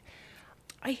 Drink.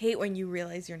 I hate when you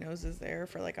realize your nose is there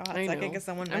for like a hot second because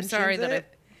someone I'm mentions sorry that it.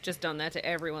 I've just done that to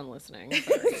everyone listening.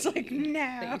 Sorry It's like,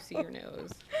 that no. you see your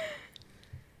nose.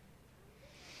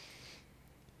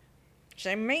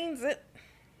 She means it.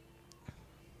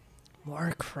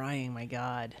 More crying, my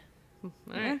God. All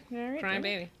right, Yeah, all right, crying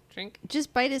then. baby, drink.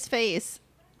 Just bite his face.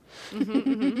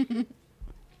 That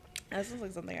sounds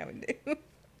like something I would do.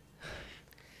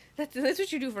 That's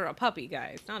what you do for a puppy,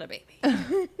 guys, not a baby.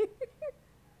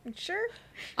 Sure.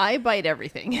 I bite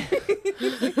everything.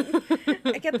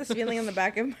 I get this feeling in the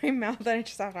back of my mouth that I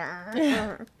just have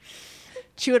to.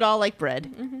 Chew it all like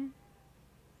bread.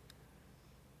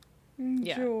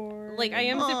 Yeah. Sure. Like, I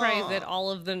am surprised that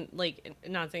all of them, like,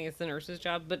 not saying it's the nurse's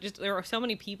job, but just there are so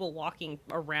many people walking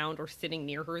around or sitting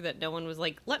near her that no one was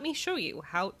like, let me show you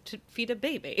how to feed a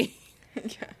baby. Yeah.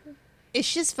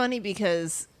 It's just funny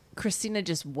because Christina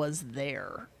just was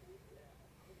there.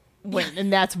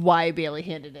 And that's why Bailey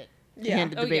handed the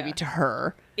Oh, baby yeah. to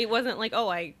her. It wasn't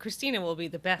like, Christina will be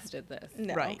the best at this.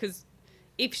 No. Right. Because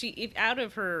if out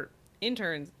of her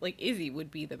interns, like, Izzy would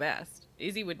be the best.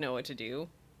 Izzy would know what to do.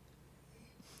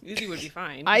 Izzy would be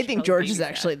fine. I She'd think probably George is babysat.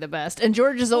 actually the best. And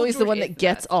George is Well, always the George one is that the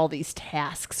gets best. all these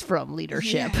tasks from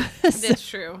leadership. That's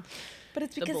true. But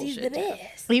it's The because he's the bullshit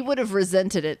best. He would have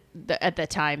resented it at the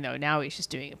time, though. Now he's just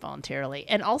doing it voluntarily.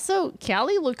 And also,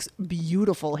 Callie looks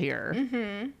beautiful here.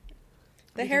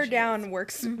 The hair down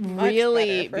works much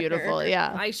Really better for beautiful, her.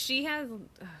 yeah. She has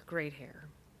great hair.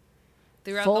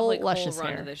 Throughout Full, the whole luscious run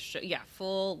hair. of this show. Yeah,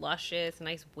 full, luscious,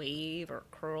 nice wave or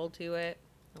curl to it.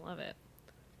 I love it.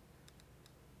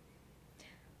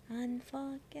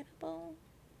 Unforgettable.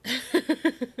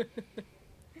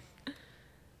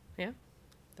 Yeah.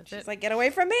 That's She's it. like, get away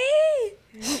from me!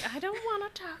 I don't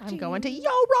want to talk to I'm you. going to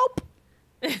Europe.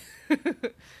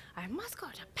 I must go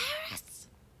to Paris.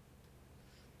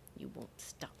 You won't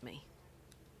stop me.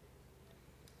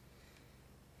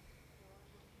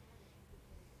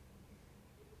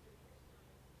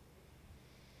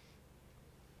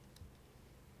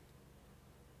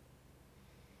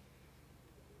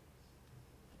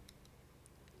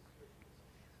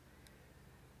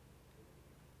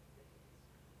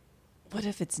 What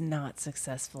if it's not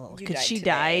successful? You Could died she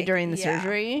today. die during the Yeah.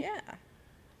 surgery? Yeah.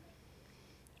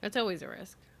 That's always a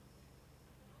risk.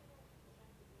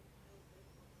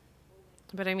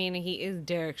 But I mean, he is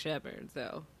Derek Shepherd,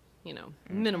 so, you know,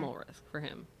 minimal risk for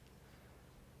him.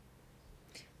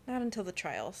 Not until the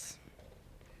trials.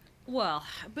 Well,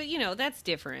 but you know, that's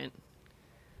different.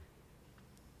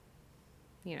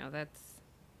 You know,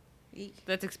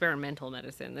 that's experimental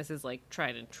medicine. This is like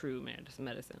tried and true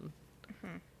medicine.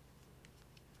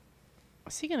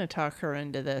 Is he gonna talk her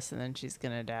into this and then she's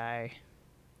gonna die?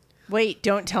 Wait,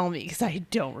 don't tell me because I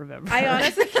don't remember. I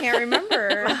honestly can't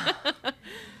remember. I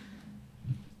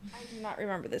do not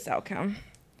remember this outcome.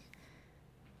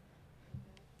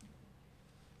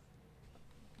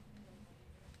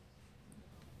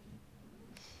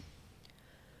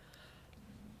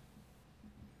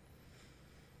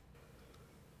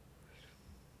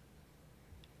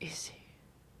 Is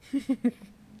he?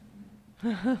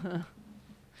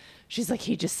 She's like,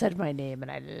 he just said my name and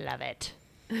I love it.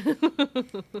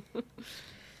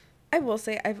 I will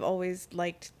say I've always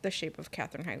liked the shape of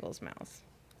Katherine Heigl's mouth.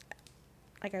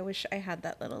 Like, I wish I had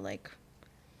that little, like,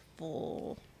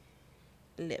 full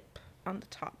lip on the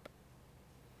top.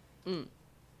 Katherine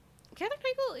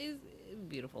Heigl is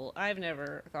beautiful. I've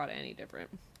never thought any different.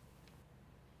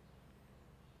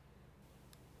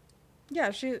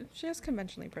 Yeah, she is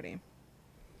conventionally pretty.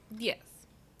 Yes.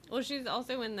 Well, she's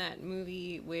also in that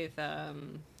movie with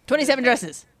 27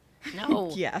 dresses.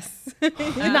 No. Yes.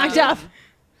 Knocked off.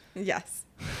 Yes.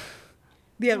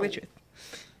 The ugly truth.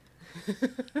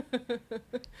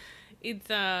 It's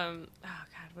oh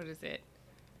god, what is it?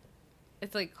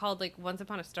 It's like called like Once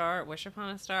Upon a Star, Wish Upon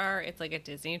a Star. It's like a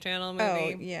Disney Channel movie.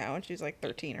 Oh, yeah, when she's like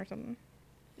 13 or something.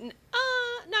 No,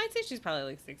 I'd say she's probably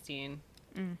like 16.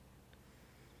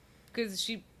 Because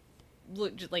she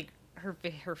looked just like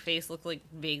her face looked like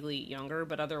vaguely younger,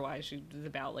 but otherwise she was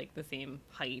about like the same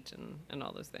height and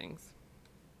all those things.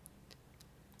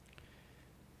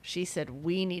 She said,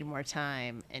 we need more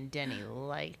time, and Denny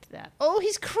liked that. Oh,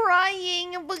 he's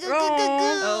crying.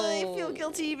 I feel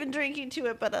guilty even drinking to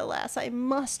it, but alas, I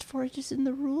must, for it is in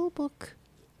the rule book.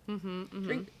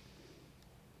 Drink.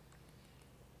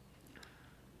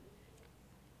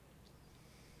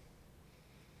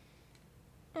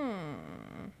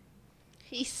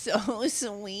 He's so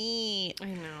sweet. I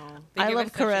know. I give love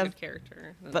us such a Karev, good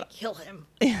character. They're but- like, kill him.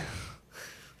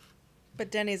 But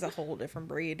Denny's a whole different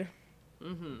breed.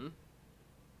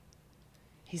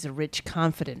 He's a rich,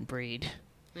 confident breed.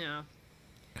 Yeah.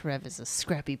 Karev is a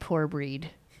scrappy, poor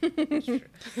breed. Karev's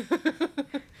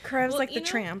Well, like you the know-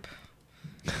 tramp.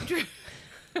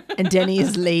 And Denny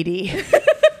is lady.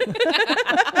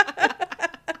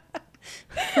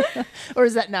 Or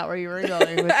is that not where you were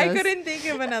going with I this? couldn't think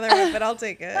of another one, but I'll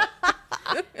take it.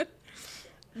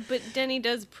 But Denny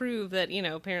does prove that, you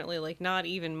know, apparently like not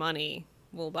even money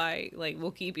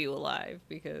will keep you alive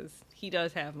because he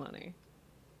does have money.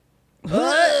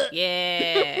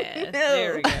 Yeah.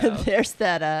 There we go. There's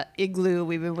that igloo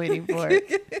we've been waiting for.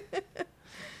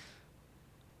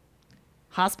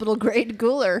 Hospital grade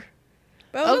cooler.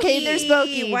 Okay, there's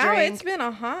Bokey. Wow, Drink. it's been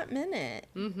a hot minute.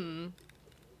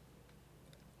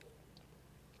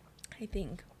 I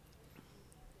think.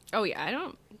 Oh yeah, I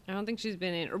don't think she's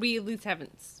been in, or we at least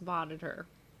haven't spotted her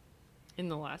in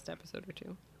the last episode or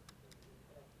two.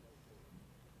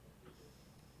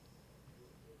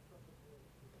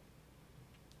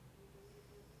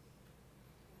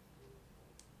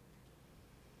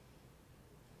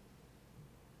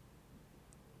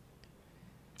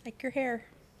 Like your hair.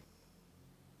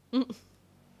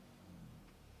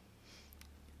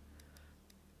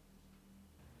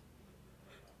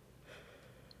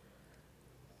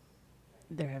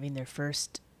 They're having their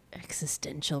first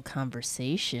existential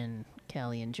conversation,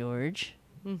 Callie and George.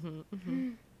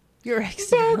 Your ex.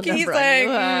 Bokey's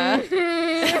like,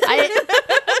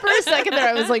 For a second there,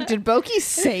 I was like, did Bokey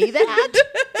say that?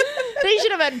 They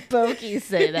should have had Bokey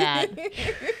say that.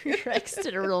 Your ex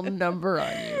did a real number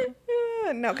on you.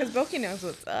 no, because Bokey knows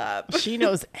what's up. She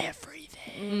knows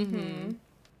everything.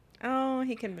 Oh,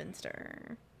 he convinced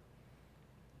her.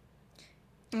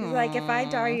 He's like, if I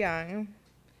die young.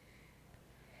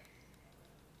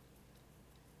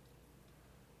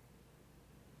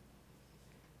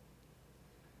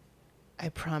 I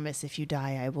promise if you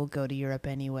die, I will go to Europe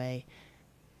anyway.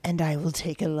 And I will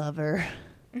take a lover.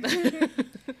 A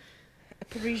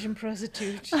Parisian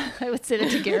prostitute. I would say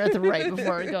that to Gareth right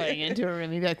before going into a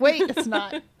room. He'd be like, wait, it's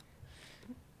not.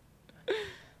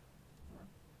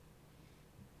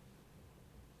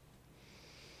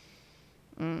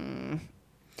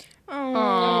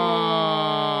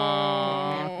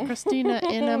 Oh. Christina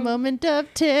in a moment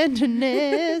of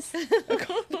tenderness.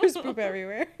 There's poop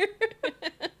everywhere.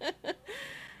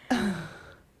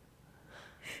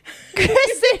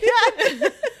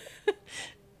 Christina.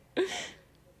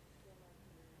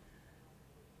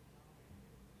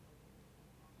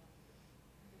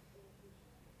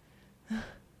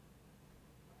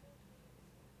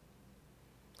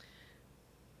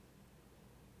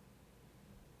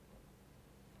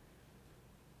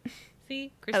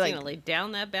 See, Christina like- laid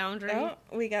down that boundary. Oh,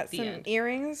 we got The some end.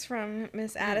 earrings from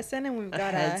Miss Addison, and we've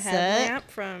got a headset. headlamp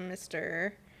from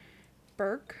Mr.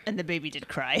 Burke. And the baby did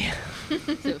cry.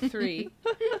 So 3.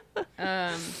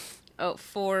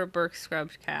 4 Burke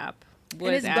scrubbed cap. And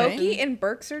Was is Boki in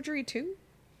Burke surgery too?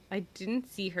 I didn't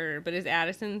see her, but is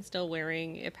Addison still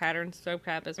wearing a patterned scrub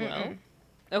cap as well? Mm-mm.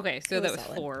 Okay, so It that was was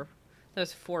solid. 4. That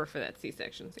was 4 for that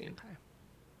C-section scene.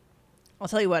 I'll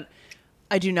tell you what,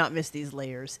 I do not miss these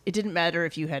layers. It didn't matter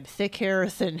if you had thick hair or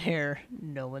thin hair.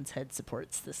 No one's head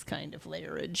supports this kind of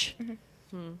layerage.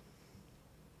 Oh,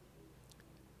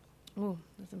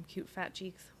 there's some cute fat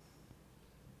cheeks.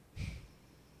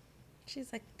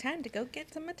 She's like, time to go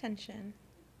get some attention.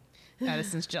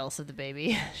 Addison's jealous of the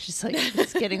baby. She's like,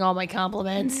 it's getting all my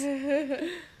compliments.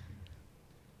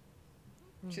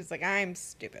 She's like, I'm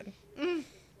stupid.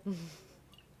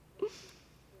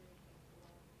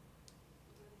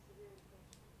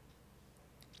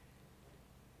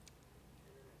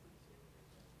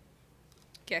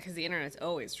 Yeah, because the internet's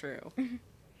always true.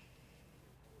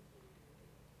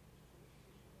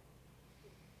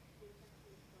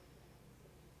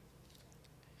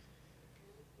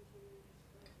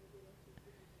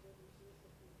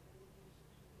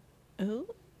 Ooh.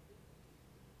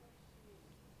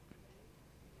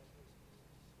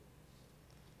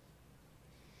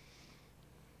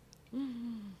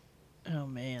 Oh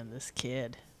man, this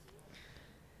kid.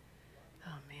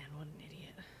 Oh man, what an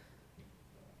idiot.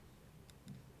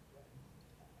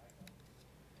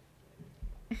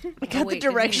 I got wait, the did he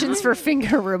directions not? for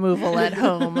finger removal at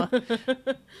home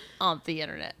on the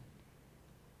internet.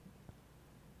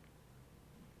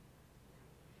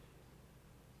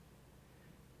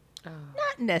 Oh.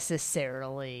 Not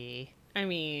necessarily. I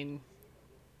mean,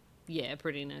 yeah,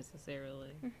 pretty necessarily.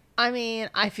 I mean,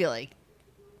 I feel like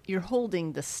you're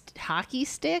holding the hockey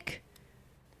stick.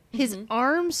 His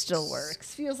arm still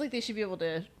works. Feels like they should be able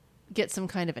to get some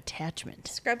kind of attachment.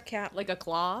 Scrub cap. Like a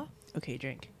claw? Okay,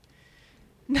 drink.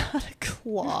 Not a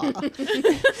claw,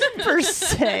 per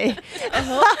se.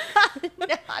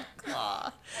 Not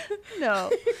claw.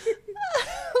 No.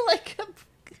 Like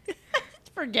a...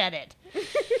 Forget it.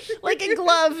 Like a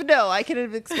glove. No, I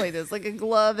can explain this. Like a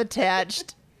glove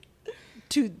attached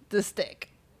to the stick,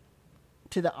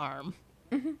 to the arm,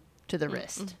 to the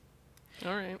wrist.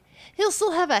 All right. He'll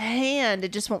still have a hand.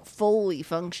 It just won't fully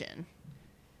function.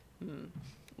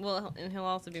 Well, and he'll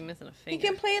also be missing a He finger.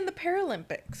 can play in the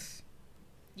Paralympics.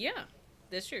 Yeah,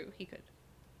 that's true. He could.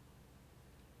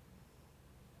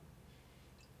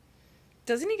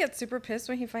 Doesn't he get super pissed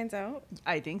when he finds out?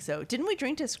 I think so. Didn't we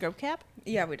drink to scrub cap?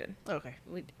 Yeah, we did. Okay.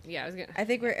 Yeah, I was gonna. I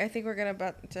think we're gonna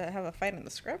about to have a fight in the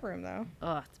scrub room though,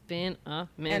 Oh, it's been a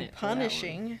minute. and for that one.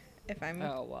 punishing. If I'm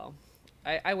Oh well,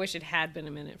 I wish it had been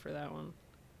a minute for that one.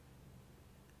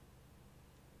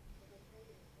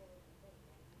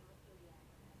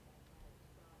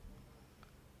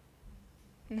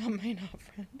 not my not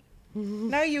friend.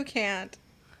 No, you can't.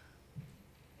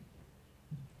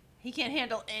 He can't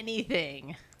handle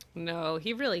anything. No,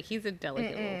 he's a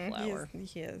delicate little flower.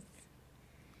 He is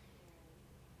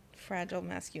fragile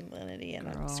masculinity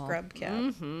and Girl. a scrub cap.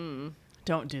 Mm-hmm.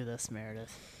 Don't do this,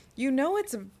 Meredith. You know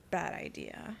it's a bad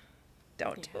idea.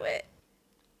 Don't do it.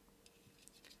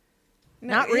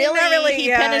 No, Not really. He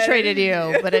penetrated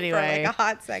you, but anyway. For like a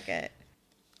hot second.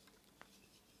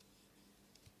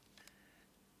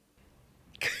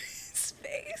 His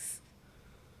face.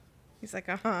 He's like,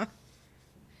 uh-huh.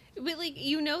 But like,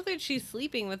 you know that she's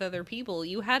sleeping with other people.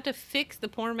 You had to fix the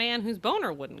poor man whose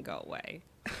boner wouldn't go away.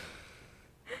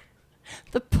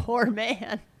 The poor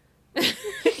man. His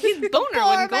boner Poor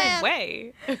wouldn't man. go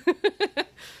away.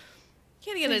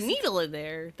 Can't get a needle in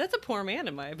there. That's a poor man,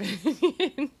 in my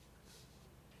opinion.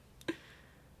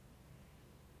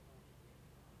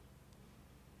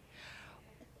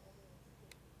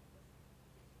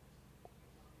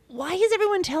 Why is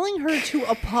everyone telling her to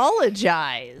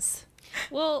apologize?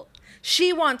 Well,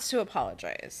 She wants to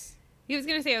apologize. he was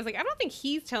gonna say, I was like, I don't think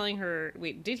he's telling her.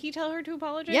 Wait, did he tell her to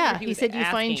apologize? Yeah, Or he was said you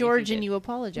asking find if George he and did? you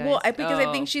apologize. Well, because I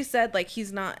Oh. think she said like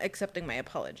he's not accepting my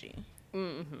apology.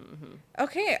 Mm-hmm.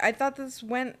 Okay, I thought this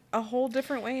went a whole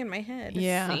different way in my head.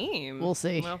 yeah. Same. We'll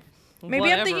see. Well,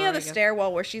 Maybe I'm thinking whatever, of the I guess.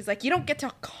 stairwell where she's like, "You don't get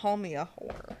to call me a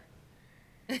whore."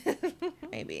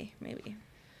 Maybe.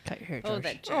 Cut your hair, Oh, George.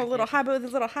 that Oh, little jacket. hobbit with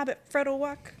his little hobbit Frodo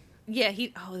walk. Yeah, his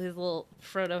little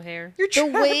Frodo hair. You're The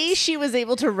way she was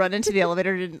able to run into the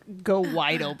elevator and go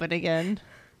wide open again.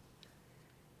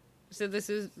 So this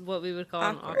is what we would call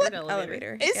an awkward awkward elevator.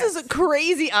 elevator. This Yes. is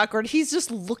crazy awkward. He's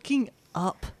just looking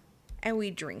up. And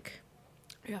we drink.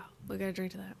 Yeah, we gotta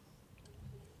drink to that.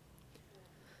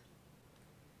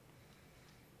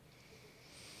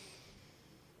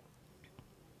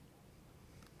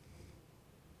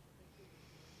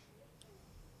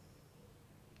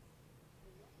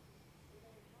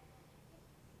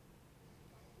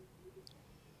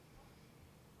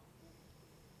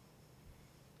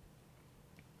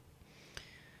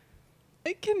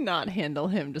 I cannot handle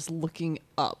him just looking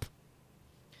up.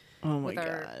 Oh my With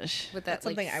our- gosh. With that That's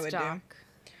something like, I would do. stock.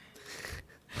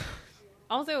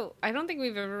 Also, I don't think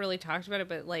we've ever really talked about it,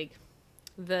 but like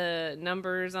the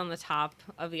numbers on the top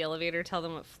of the elevator tell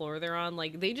them what floor they're on.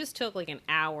 Like they just took like an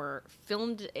hour,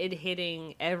 filmed it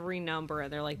hitting every number,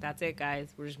 and they're like, "That's it,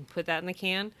 guys. We're just gonna put that in the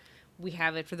can. We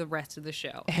have it for the rest of the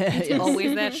show. It's Yes.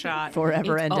 always that shot.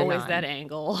 Forever it's and always anon. that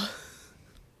angle."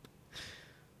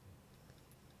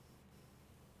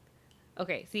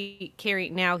 Okay, see, Carrie,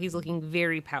 now he's looking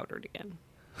very powdered again.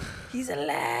 He's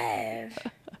alive.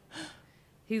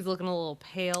 He's looking a little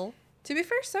pale. To be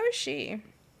fair, so is she.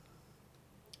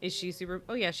 Is she super?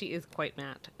 Oh, yeah, she is quite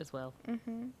matte as well.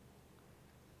 Mm-hmm.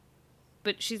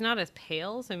 But she's not as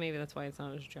pale, so maybe that's why it's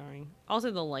not as jarring. Also,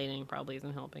 the lighting probably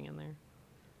isn't helping in there.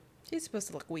 She's supposed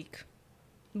to look weak.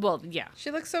 Well, yeah.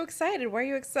 She looks so excited. Why are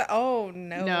you excited? Oh,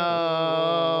 no.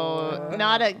 No,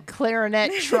 not a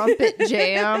clarinet trumpet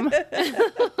jam.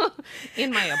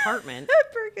 In my apartment.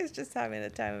 Burke is just having the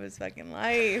time of his fucking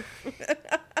life.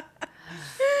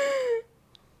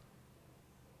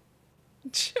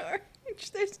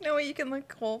 George, there's no way you can look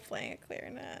cool playing a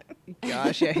clarinet.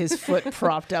 Gosh, yeah, his foot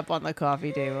propped up on the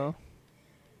coffee table.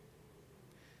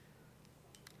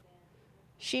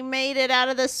 She made it out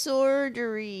of the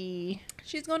surgery.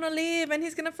 She's gonna leave and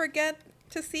he's gonna forget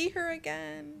to see her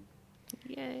again.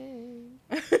 Yay.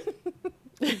 That's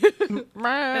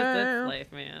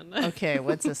life, man. Okay,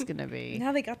 what's this gonna be?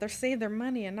 Now they got to save their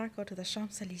money and not go to the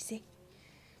Champs-Elysees.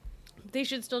 They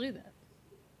should still do that.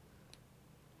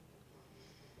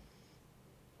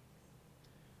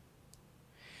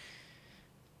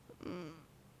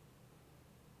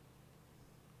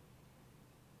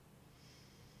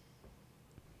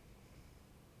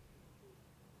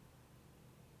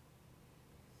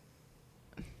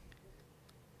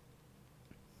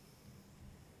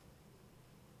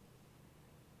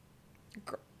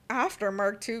 After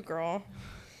Mark II, girl.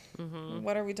 Mm-hmm.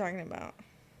 What are we talking about?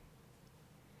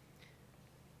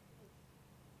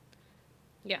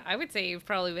 Yeah, I would say you've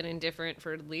probably been indifferent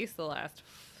for at least the last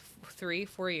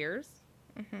 3-4 years.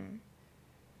 Mm-hmm.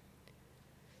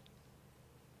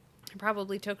 It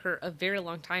probably took her a very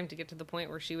long time to get to the point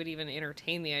where she would even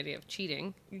entertain the idea of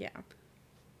cheating. Yeah.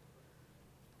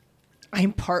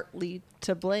 I'm partly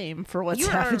to blame for what's You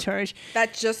happened are- to her.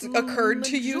 That just occurred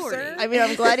to you, sir? Majority. I mean,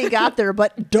 I'm glad he got there,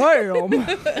 but damn.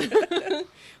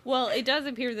 Well, it does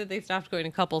appear that they stopped going to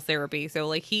couples therapy, so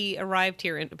like he arrived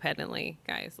here independently,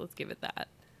 guys. Let's give it that.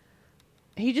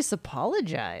 He just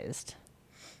apologized.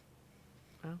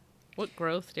 Wow. What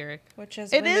growth, Derek. Which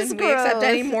is It women, is we accept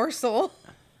any gross. morsel.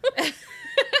 The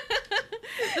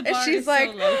And bar she's is so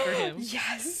like, low for him.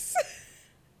 yes.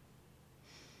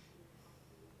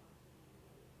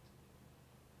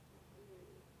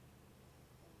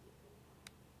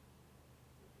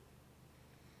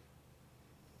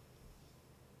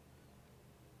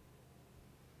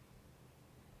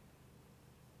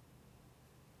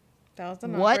 That was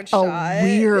an What awkward a shot.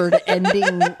 weird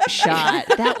ending shot.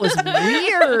 That was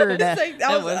weird. It's like,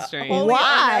 That was strange. wholly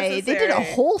Why? They did a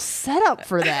unnecessary. whole setup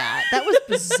for that. That was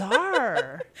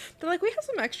bizarre. They're like, we have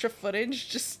some extra footage.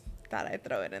 Just thought I'd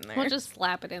throw it in there. We'll just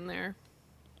slap it in there.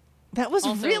 That was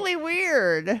Also- really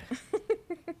weird.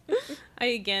 I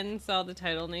again saw the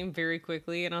title name very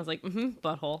quickly, and I was like,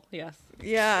 butthole, yes.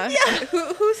 yeah.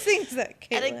 Who sings that,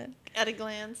 Caitlin? At a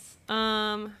glance.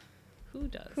 Who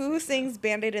does? Who sings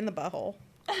Band-Aid in the Butthole?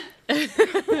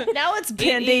 Now it's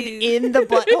Band-Aid is. in the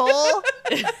butthole.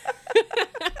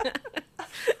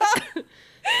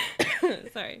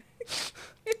 Sorry.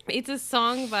 It's a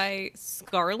song by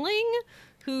Scarling,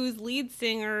 whose lead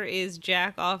singer is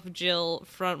Jack Off Jill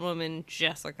frontwoman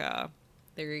Jessica.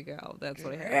 There you go. That's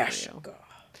what I have for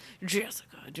you.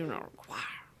 Jessica, do not require.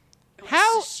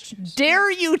 How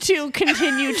dare you two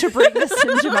continue to bring this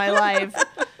into my life?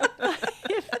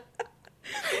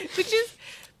 Which is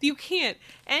You can't.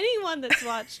 Anyone that's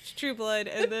watched True Blood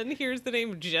and then hears the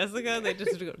name Jessica, they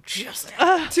just go,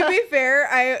 Jessica. To be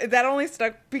fair, that only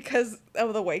stuck because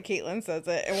of the way Caitlin says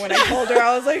it. And when I told her,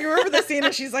 I was like, remember the scene?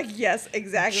 And she's like, yes,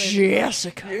 exactly.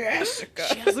 Jessica. Jessica.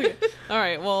 Jessica. All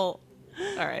right, well,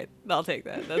 all right. I'll take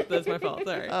that. That's my fault.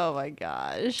 Sorry. Oh my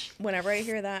gosh. Whenever I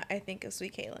hear that, I think of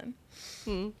Sweet Caitlin.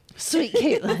 Sweet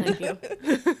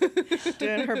Caitlin.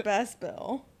 Doing her best,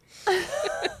 Bill.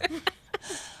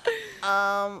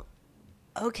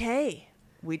 Okay.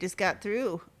 We just got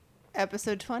through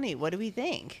episode 20. What do we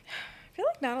think? I feel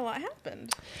like not a lot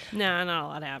happened. Nah, not a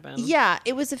lot happened. Yeah,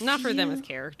 it was a Not for them few- as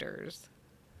characters.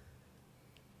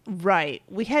 Right.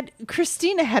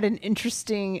 Christina had an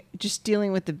interesting just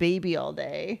dealing with the baby all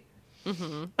day.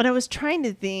 Mm-hmm. And I was trying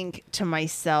to think to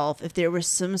myself if there was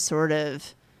some sort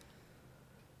of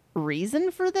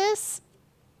reason for this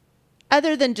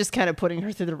other than just kind of putting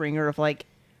her through the ringer of like,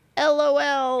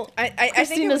 LOL. I think it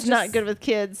Christina's was not just- good with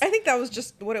kids. I think that was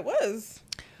just what it was.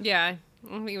 Yeah, I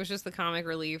think it was just the comic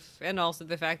relief, and also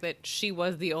the fact that she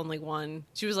was the only one.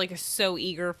 She was like so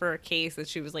eager for a case that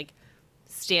she was like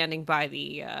standing by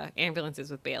the ambulances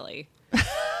with Bailey,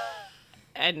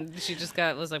 and she just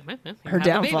was like, you Her have a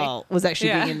baby." downfall was actually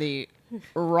Yeah. being in the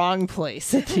wrong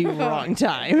place at the wrong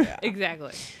time.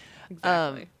 Exactly.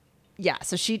 Yeah,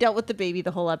 so she dealt with the baby the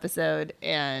whole episode,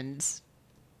 and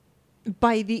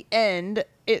by the end,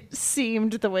 it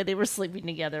seemed the way they were sleeping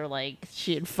together like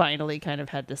she had finally kind of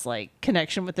had this like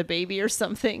connection with the baby or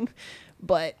something.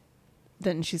 But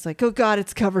then she's like, oh God,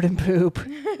 it's covered in poop.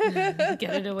 Get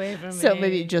it away from me. So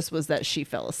maybe it just was that she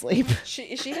fell asleep.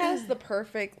 She has the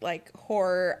perfect like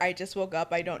horror. I just woke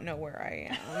up. I don't know where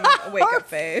I am. Wake up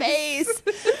face.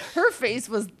 Her face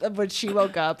was when she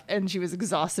woke up and she was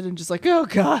exhausted and just like, oh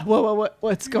God,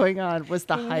 what's going on? Was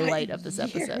the highlight of this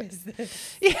episode.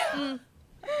 Yeah.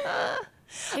 I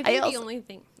think I the also- only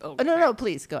thing. Oh, Oh, no,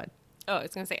 please go ahead. Oh, I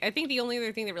was gonna say. I think the only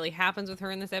other thing that really happens with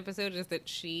her in this episode is that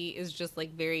she is just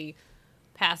like very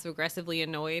passive aggressively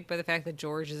annoyed by the fact that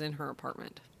George is in her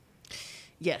apartment.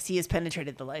 Yes, he has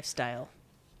penetrated the lifestyle.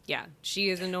 Yeah, she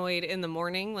is annoyed in the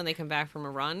morning when they come back from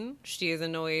a run. She is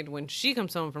annoyed when she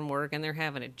comes home from work and they're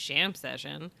having a jam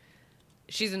session.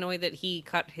 She's annoyed that he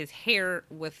cut his hair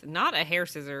with not a hair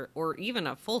scissor or even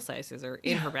a full-size scissor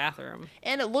in her bathroom.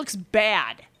 And it looks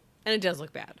bad. And it does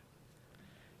look bad.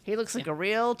 He looks like a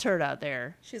real turd out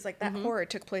there. She's like, that horror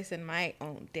took place in my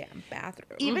own damn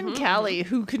bathroom. Even Callie,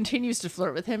 who continues to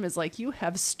flirt with him, is like, you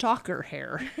have stalker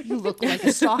hair. You look like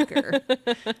a stalker.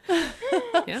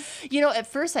 Yeah. You know, at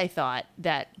first I thought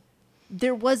that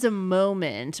there was a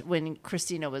moment when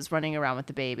Christina was running around with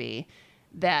the baby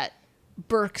that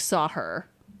Burke saw her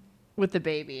with the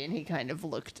baby and he kind of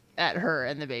looked at her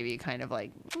and the baby kind of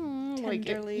like,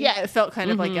 Tenderly. yeah, it felt kind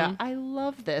of like I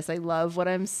love this. I love what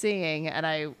I'm seeing. And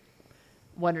I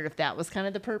wondered if that was kind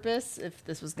of the purpose, if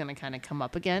this was going to kind of come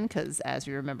up again. Because as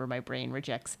you remember, my brain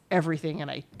rejects everything and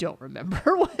I don't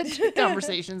remember what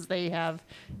conversations they have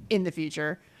in the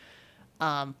future.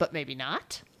 But maybe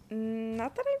not.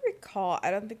 Not that I recall. I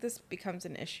don't think this becomes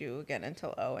an issue again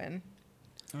until Owen.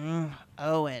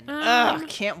 Owen. Ugh,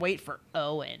 can't wait for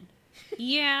Owen.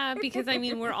 Yeah, because I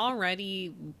mean, we're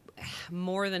already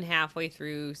more than halfway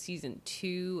through season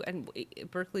 2, and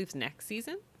Burke leaves next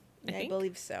season, I I think.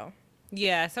 believe so.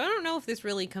 Yeah, so I don't know if this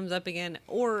really comes up again,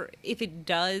 or if it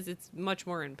does, it's much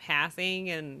more in passing,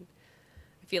 and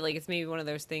I feel like it's maybe one of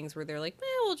those things where they're like,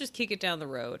 we'll just kick it down the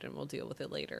road and we'll deal with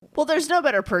it later. Well, there's no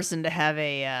better person to have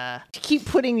to keep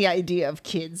putting the idea of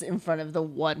kids in front of the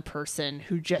one person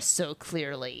who just so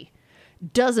clearly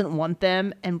doesn't want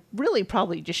them and really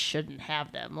probably just shouldn't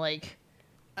have them. Like,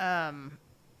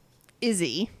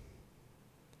 Izzy.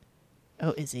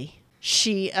 Oh, Izzy.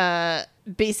 She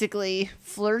basically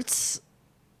flirts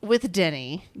with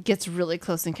Denny, gets really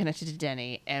close and connected to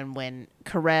Denny, and when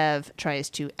Karev tries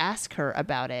to ask her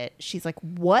about it, she's like,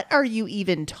 what are you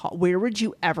even where would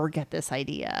you ever get this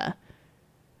idea?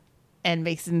 And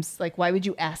makes him like, why would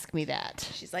you ask me that?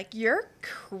 She's like, you're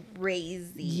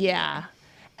crazy. Yeah.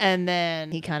 And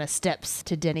then he kind of steps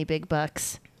to Denny Big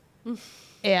Bucks.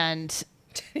 And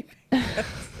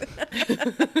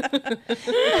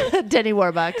Denny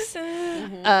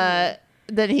Warbucks.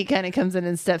 Then he kind of comes in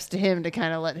and steps to him to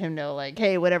kind of let him know, like,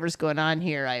 hey, whatever's going on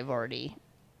here, I've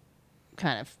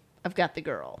got the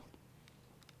girl.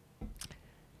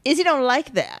 Izzy don't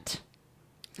like that.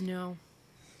 No.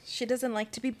 She doesn't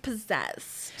like to be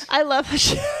possessed. I love how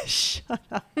she... Shut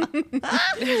up. I'm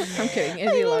kidding.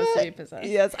 Izzy loves to be possessed.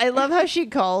 Yes, I love how she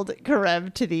called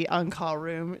Karev to the on-call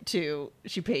room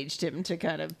she paged him to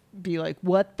kind of be like,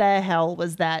 what the hell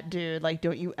was that, dude? Like,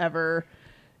 don't you ever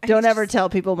don't ever tell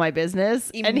people my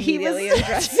business. And he was Immediately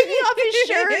addressing taking off his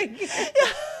shirt.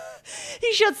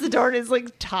 He shuts the door and his like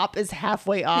top is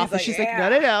halfway off. And like, she's "Yeah."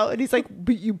 like, no. And he's like,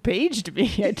 but you paged me.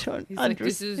 I don't He's like,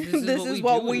 this understand. is,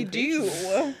 what we do.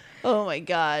 Oh my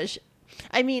gosh.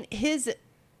 I mean, his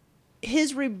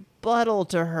rebuttal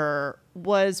to her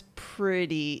was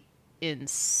pretty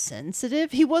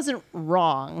insensitive. He wasn't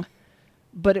wrong,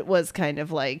 but it was kind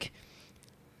of like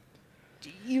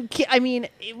you can't, I mean,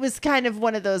 it was kind of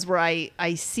one of those where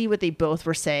I see what they both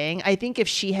were saying. I think if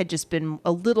she had just been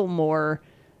a little more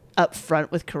upfront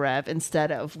with Karev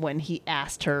instead of when he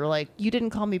asked her, like, you didn't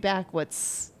call me back.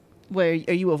 Where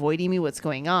are you avoiding me? What's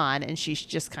going on? And she's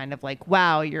just kind of like,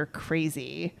 wow, you're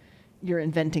crazy. You're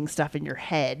inventing stuff in your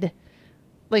head.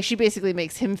 Like, she basically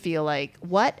makes him feel like,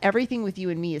 what? Everything with you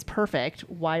and me is perfect.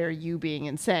 Why are you being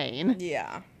insane?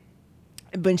 Yeah.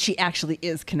 When she actually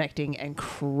is connecting and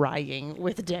crying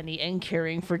with Denny and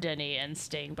caring for Denny and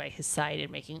staying by his side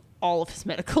and making all of his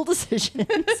medical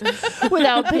decisions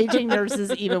without paging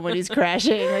nurses even when he's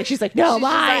crashing. Like, she's like, no, She's just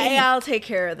like, mine. hey, I'll take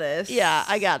care of this. Yeah,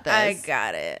 I got this. I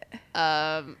got it.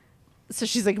 So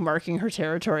she's like marking her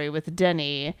territory with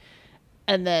Denny.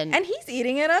 And then, And he's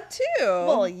eating it up too.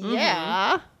 well,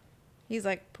 yeah. He's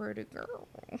like, pretty girl.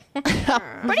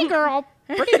 Pretty girl.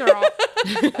 Pretty girl.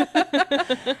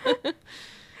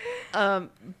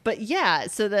 But yeah,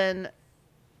 so then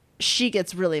she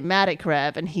gets really mad at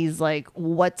Karev and he's like,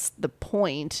 what's the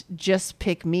point? Just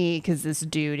pick me because this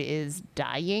dude is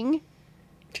dying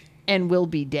and will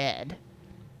be dead.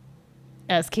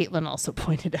 As Caitlin also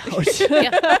pointed out.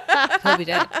 Yeah. He'll be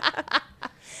dead.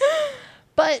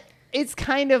 But it's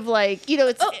kind of like, you know,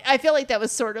 it's. I feel like that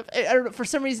was sort of, I don't know, for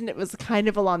some reason it was kind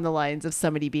of along the lines of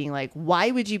somebody being like,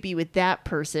 why would you be with that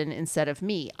person instead of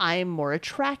me? I'm more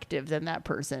attractive than that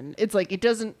person. It's like, it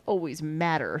doesn't always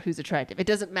matter who's attractive. It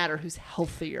doesn't matter who's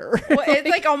healthier. Well, it's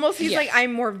like almost, he's Yeah. like,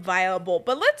 I'm more viable.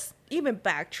 But let's even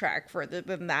backtrack further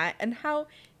than that. And how,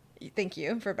 thank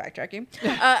you for backtracking.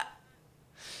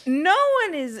 No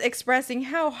one is expressing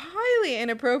how highly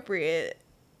inappropriate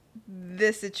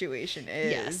this situation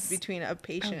is Yes. between a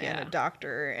patient and yeah. a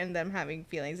doctor and them having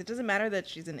feelings. It doesn't matter that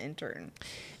she's an intern.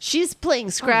 She's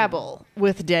playing Scrabble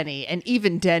with Denny, and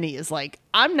even Denny is like,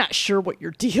 I'm not sure what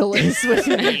your deal is with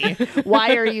me.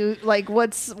 Why are you, like,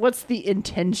 what's the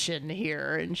intention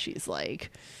here? And she's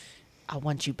like, I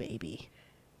want you, baby.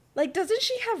 Like, doesn't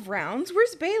she have rounds?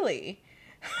 Where's Bailey?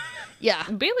 Yeah.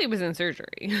 Bailey was in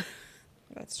surgery.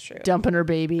 That's true. Dumping her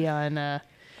baby on, man,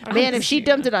 if she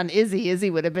dumped it on Izzy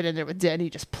would have been in there with Denny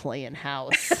just playing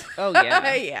house. Oh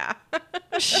yeah. Yeah.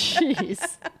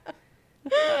 Jeez.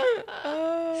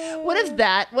 What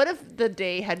if the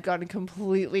day had gone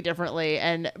completely differently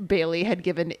and Bailey had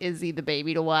given Izzy the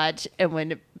baby to watch, and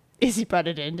when Izzy brought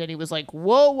it in, Denny was like,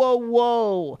 whoa, whoa,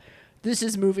 whoa. This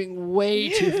is moving way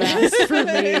too fast for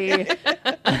me.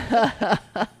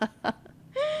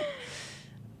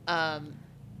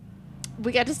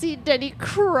 We got to see Denny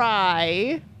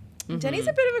cry. Denny's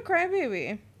a bit of a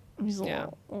crybaby, He's a Yeah.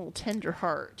 little tender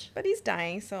heart. but he's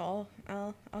dying, so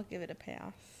I'll give it a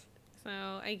pass. So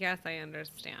I guess I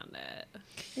understand it.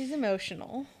 He's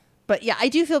emotional. But yeah, I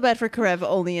do feel bad for Karev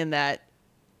only in that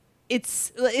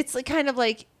it's like kind of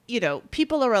like, you know,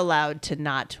 people are allowed to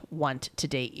not want to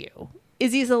date you.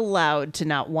 Izzy's allowed to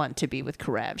not want to be with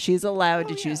Karev. She's allowed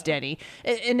to choose Denny.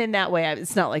 And in that way,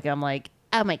 it's not like I'm like,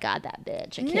 oh my God, that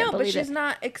bitch. I can't No, but believe she's it.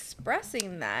 not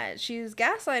expressing that. She's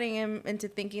gaslighting him into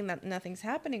thinking that nothing's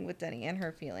happening with Denny and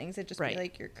her feelings. It just Right. be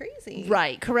like, you're crazy.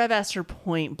 Right. Karev asked her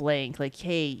point blank, like,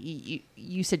 hey,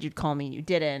 you said you'd call me and you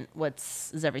didn't.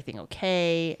 Is everything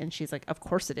okay? And she's like, of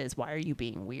course it is. Why are you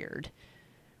being weird?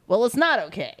 Well, it's not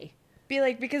okay. Be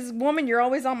like, because woman, you're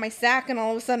always on my sack and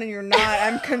all of a sudden you're not.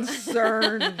 I'm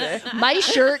concerned. My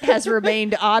shirt has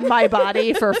remained on my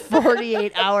body for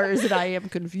 48 hours and I am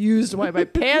confused why my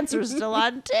pants are still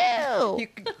on too. You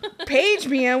page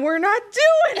me and we're not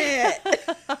doing it.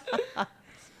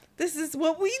 This is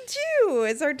what we do.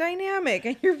 It's our dynamic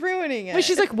and you're ruining it. But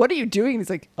she's like, what are you doing? And he's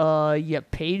like, you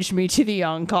paged me to the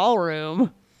on-call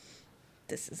room.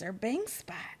 this is our bang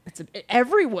spot. It's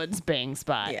everyone's bang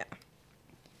spot. Yeah.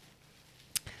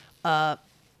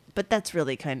 But that's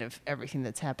really kind of everything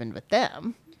that's happened with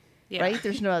them, Yeah. right?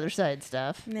 There's no other side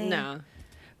stuff. No.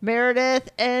 Meredith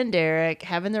and Derek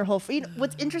having their whole... You know,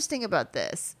 what's interesting about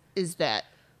this is that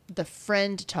the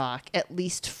friend talk, at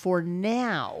least for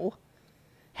now,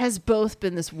 has both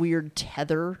been this weird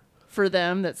tether for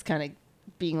them that's kind of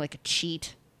being like a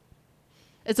cheat.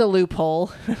 It's a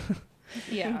loophole.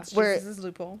 Yeah. Where- This is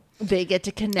loophole. They get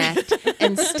to connect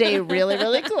and stay really,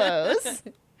 really close.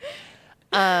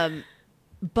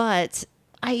 But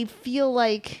I feel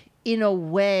like in a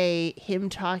way, him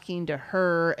talking to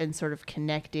her and sort of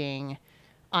connecting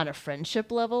on a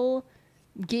friendship level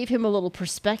gave him a little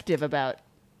perspective about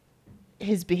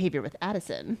his behavior with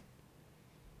Addison.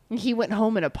 He went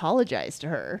home and apologized to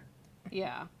her.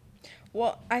 Yeah.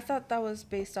 Well, I thought that was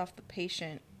based off the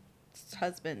patient's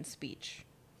husband's speech.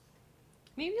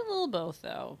 Maybe a little both,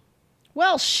 though.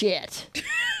 Well, shit.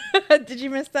 Did you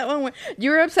miss that one? You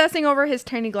were obsessing over his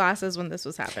tiny glasses when this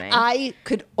was happening. I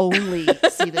could only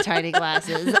see the tiny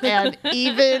glasses. And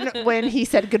even when he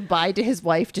said goodbye to his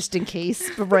wife, just in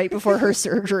case, right before her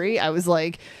surgery, I was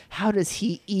like, how does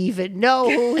he even know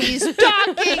who he's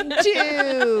talking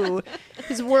to?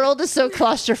 His world is so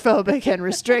claustrophobic and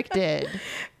restricted.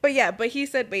 But yeah, but he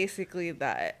said basically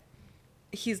that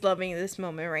he's loving this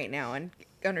moment right now and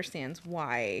understands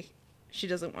why she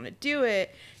doesn't want to do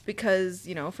it, because,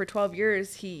 you know, for 12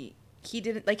 years he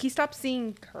didn't, like, he stopped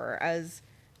seeing her as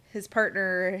his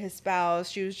partner, his spouse.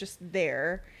 She was just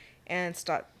there, and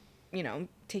stopped, you know,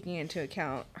 taking into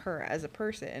account her as a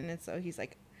person. And so he's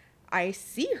like, I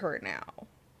see her now.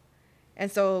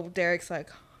 And so Derek's like,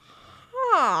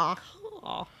 huh.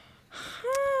 Aw.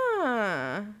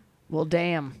 Huh. Well,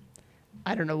 damn.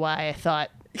 I don't know why I thought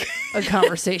a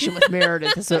conversation with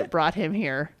Meredith is what brought him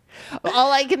here.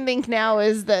 All I can think now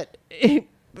is that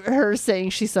her saying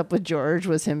she slept with George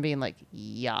was him being like,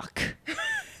 yuck.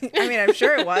 I mean, I'm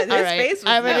sure it was. His All right, face was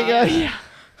I'm gonna yuck. go.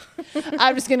 Yeah.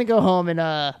 I'm just gonna go home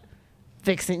and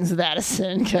fix things with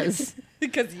Addison because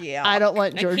Because, yeah. I don't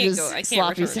want I can't George's go- I can't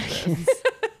sloppy return to seconds.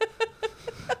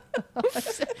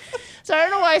 So I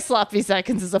don't know why sloppy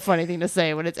seconds is a funny thing to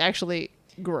say when it's actually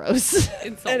gross.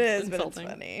 It is, but it's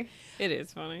funny. It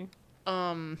is funny.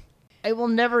 I will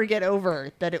never get over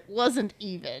that it wasn't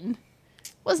even.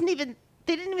 They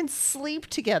didn't even sleep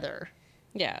together.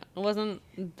 Yeah, it wasn't.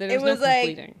 There It was was no like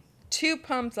completing. 2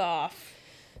 pumps off.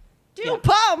 Two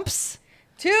pumps.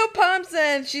 2 pumps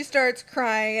and she starts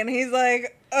crying, and he's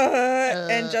like,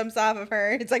 and jumps off of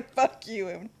her. It's like, fuck you,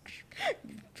 and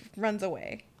runs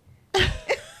away.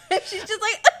 And she's just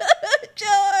like,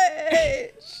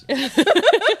 George.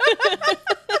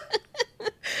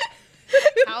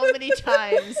 How many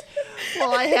times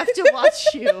will I have to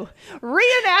watch you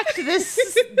reenact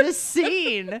this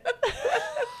scene?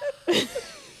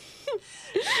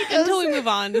 Until we move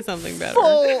on to something better.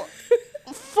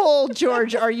 Full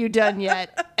George, are you done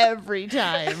yet? Every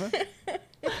time.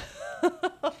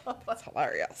 That's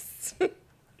hilarious.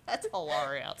 That's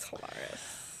hilarious. That's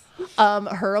hilarious.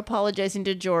 Her apologizing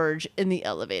to George in the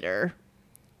elevator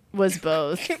was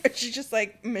both. She just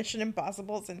like Mission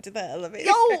Impossible's into the elevator.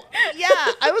 Oh, yeah.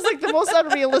 I was like, the most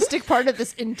unrealistic part of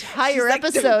this entire She's like,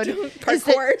 episode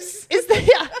parkours. is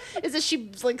that she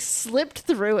like slipped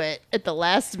through it at the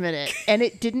last minute and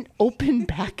it didn't open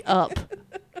back up.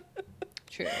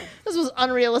 True. This was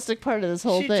unrealistic part of this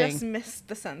whole She thing. just missed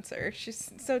the sensor.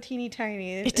 She's so teeny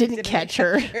tiny. It didn't catch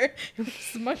her. It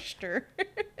smushed her.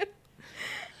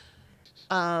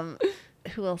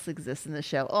 Who else exists in the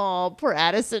show? Oh, poor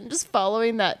Addison, just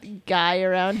following that guy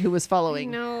around who was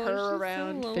following know, her she's so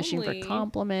around, fishing for lonely.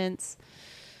 compliments.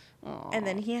 And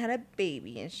then he had a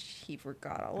baby, and he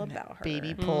forgot all about her.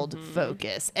 Baby pulled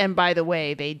focus. And by the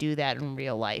way, they do that in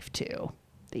real life too.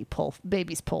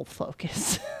 Babies pull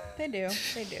focus. They do.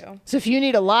 They do. So if you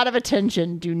need a lot of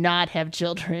attention, do not have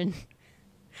children.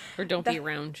 Or don't be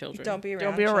around children. Don't be around.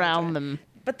 Don't be around children. them.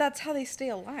 But that's how they stay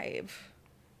alive.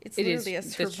 It's It is- literally a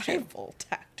that's true. survival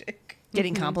tactic.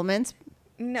 Getting compliments.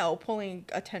 No, pulling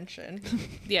attention.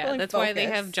 Yeah, Pulling that's why they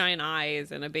focus. have giant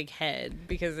eyes and a big head,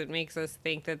 because it makes us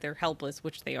think that they're helpless,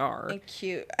 which they are. And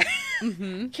cute.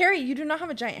 Carrie, you do not have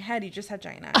a giant head. You just have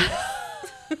giant eyes.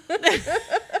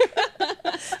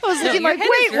 I was thinking, your like, head is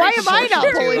wait, very why am I not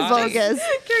proportional to pulling your body. focus?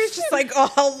 Carrie's just like,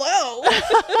 oh, hello.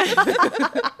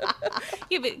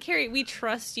 Yeah, but Carrie, we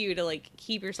trust you to like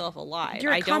keep yourself alive.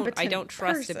 You're a I competent don't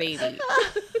trust person. a baby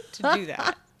to do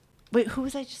that. Wait, who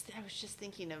was I was just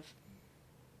thinking of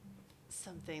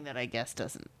something that I guess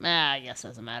doesn't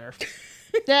matter.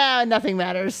 Yeah, nothing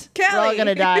matters. We're all Callie.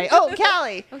 gonna die. Oh,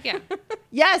 Callie. Oh yeah.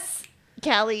 Yes,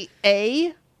 Callie.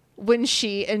 When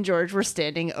she and George were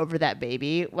standing over that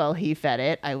baby while he fed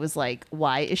it, I was like,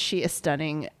 why is she a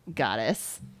stunning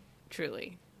goddess?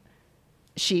 Truly.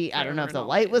 I don't know if Forever the and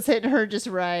light always. was hitting her just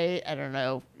right. I don't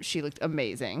know. She looked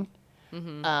amazing.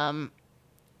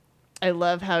 I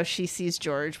love how she sees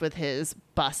George with his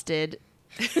busted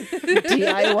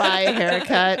DIY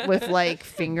haircut with like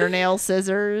fingernail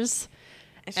scissors.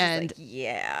 And she's And- like,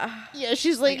 yeah. Yeah,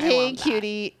 she's like, Like, I hey, want that."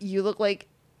 cutie, you look like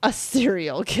a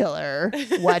serial killer.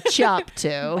 What you up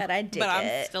to? But I did But I'm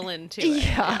it. still into it.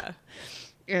 Yeah.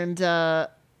 And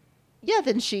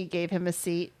then she gave him a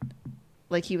seat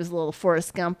like he was a little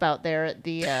Forrest Gump out there at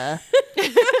the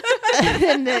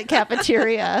in the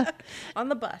cafeteria. On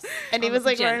the bus. And he was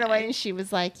like running Jedi. away, and she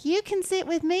was like, "You can sit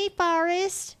with me,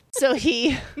 Forrest." So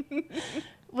he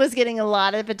was getting a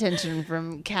lot of attention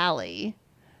from Callie.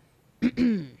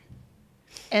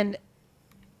 And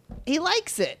he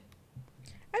likes it.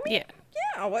 I mean, Yeah.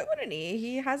 yeah, why wouldn't he?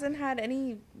 He hasn't had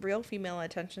any real female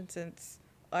attention since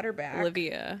Utterback.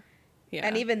 Olivia. Yeah.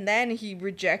 And even then, he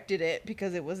rejected it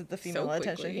because it wasn't the So female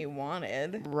attention quickly. he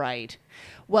wanted. Right.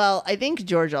 Well, I think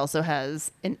George also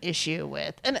has an issue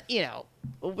with, and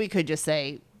we could just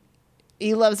say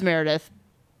he loves Meredith.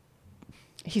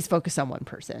 He's focused on one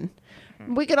person.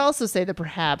 We could also say that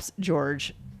perhaps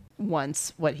George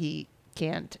wants what he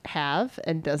can't have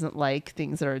and doesn't like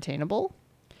things that are attainable.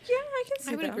 Yeah, I can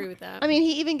see I would that. agree with that. I mean,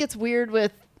 he even gets weird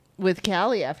with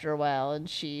Callie after a while, and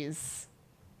she's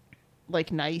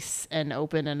like nice and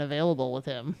open and available with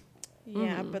him.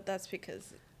 Yeah, but that's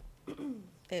because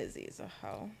Izzy's a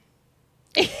hoe.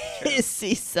 Is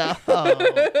he so?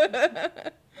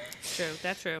 True.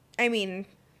 That's true. I mean,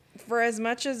 for as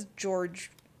much as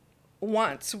George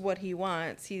wants what he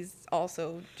wants, he's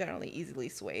also generally easily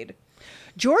swayed.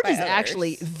 George By is others.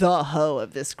 actually the hoe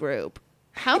of this group.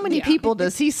 How many Yeah. people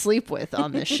does he sleep with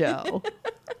on this show?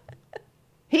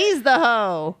 He's the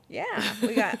hoe. Yeah,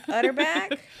 we got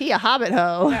Utterback. He a hobbit We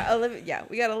hoe. got Olivia. Yeah,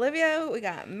 we got Olivia. We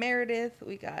got Meredith.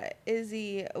 We got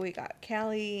Izzy. We got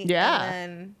Callie. Yeah.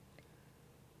 And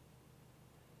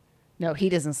No, he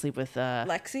doesn't sleep with then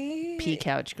Lexi. P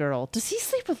Couch Girl. Does he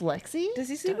sleep with Lexi? Does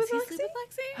he sleep Does with he Lexi? sleep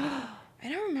with Lexi? I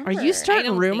don't remember. Are you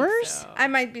starting don't think rumors? so. I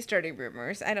might be starting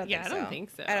rumors. I don't Yeah, think I so. don't think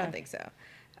so. I don't think so.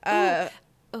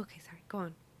 Okay, sorry. Go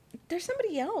on. There's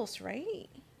somebody else, right?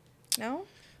 No?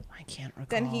 I can't recall.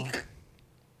 Then he.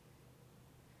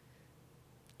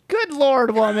 Good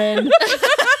Lord, woman.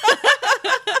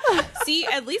 See,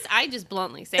 at least I just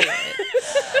bluntly say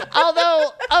it. Although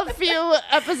a few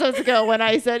episodes ago when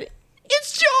I said,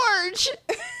 "It's George,"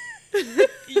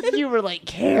 you were like,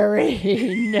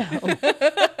 "Carrie, no."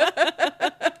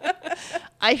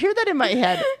 I hear that in my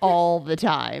head all the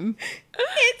time.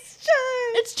 It's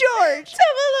George. It's George.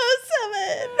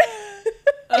 007.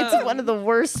 It's one of the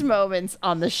worst moments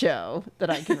on the show that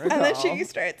I can recall. And then she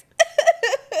starts.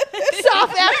 Stop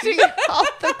acting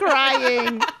out the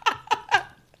crying.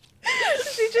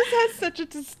 She just has such a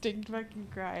distinct fucking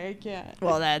cry. I can't.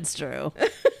 Well, that's true.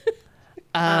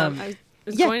 I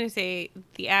was yeah. going to say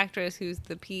the actress who's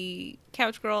the P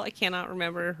Couch Girl. I cannot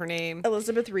remember her name.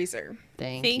 Elizabeth Reeser.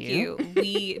 Thank Thank you. you.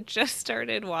 We just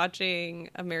started watching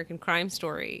American Crime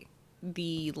Story,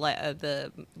 the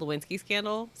Lewinsky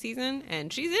scandal season,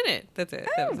 and she's in it. That's it.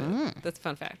 That was it. That's a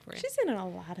fun fact for you. She's in a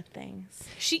lot of things.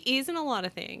 She is in a lot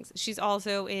of things. She's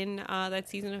also in that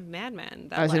season of Mad Men.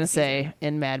 I was going to say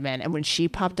in Mad Men. And when she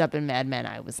popped up in Mad Men,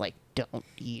 I was like, don't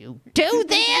you do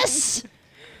this.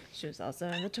 She was also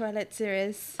in the Twilight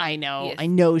series. I know. Yes. I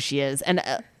know she is. And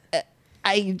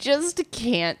I just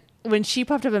can't. When she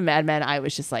popped up in Mad Men, I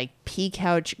was just like, P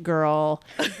Couch Girl,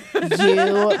 you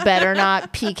better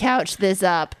not P Couch this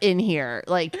up in here.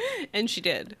 Like, And she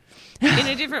did. In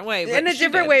a different way. But In a she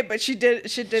different did. way, but she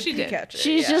did She peek did. at it.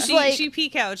 She's just She, like, she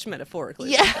P-couched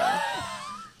metaphorically. yeah.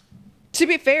 To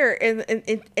be fair, in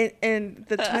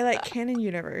the Twilight canon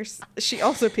universe, she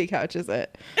also peak couches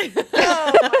it.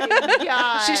 Oh my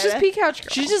God. She's just peak couch girl.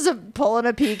 She's just pulling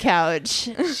a P Couch.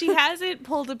 She hasn't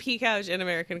pulled a P-couch in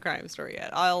American Crime Story yet.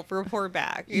 I'll report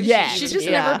back. if Yeah, she She even just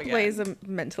shows never up again. plays a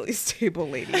mentally stable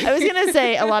lady. I was going to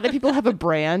say, a lot of people have a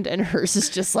brand, and hers is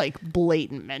just like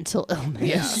blatant mental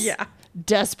illness. Yeah.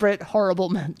 Desperate, horrible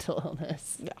mental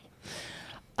illness.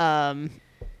 Yeah.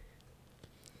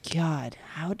 God,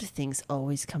 how do things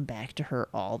always come back to her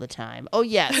all the time? Oh,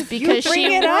 yes, because bring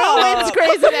she it ruins up.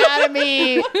 Grey's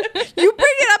Anatomy. You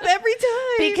bring it up every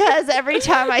time. Because every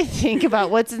time I think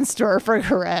about what's in store for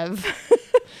Karev,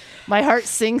 my heart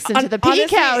sinks into the P honestly,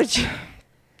 Couch.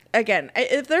 Again,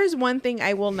 if there's one thing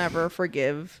I will never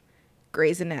forgive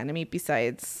Grey's Anatomy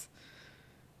besides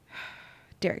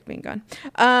Derek being gone,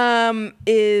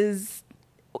 is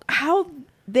how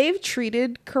they've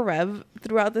treated Karev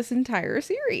throughout this entire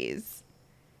series.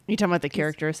 You talking about the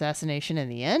character assassination in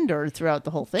the end, or throughout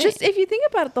the whole thing? Just if you think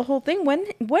about it, the whole thing, when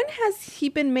has he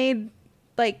been made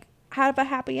like have a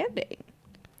happy ending?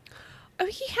 Oh,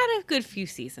 he had a good few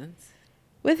seasons.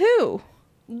 With who?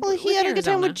 well, he with had a good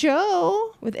time with Arizona.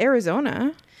 Joe. With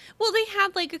Arizona. Well, they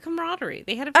had like a camaraderie.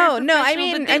 They had a very Oh no, I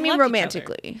professional, but mean they loved each other.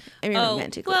 romantically. I mean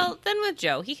romantically. Well, then with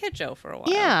Joe, he had Joe for a while.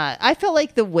 Yeah, I felt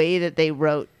like the way that they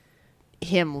wrote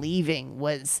him leaving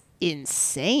was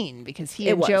insane because he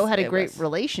It and was, Joe had a it great was.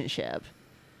 relationship.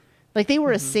 Like they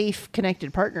were a safe,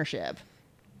 connected partnership.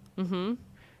 Mm-hmm.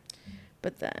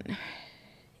 But then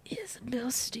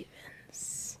Isabel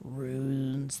Stevens.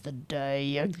 Ruins the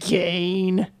day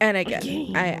again. And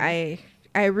again,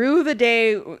 I rue the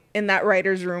day in that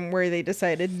writer's room where they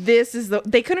decided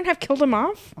they couldn't have killed him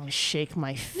off. I'll shake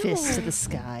my fist to the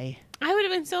sky. I would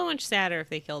have been so much sadder if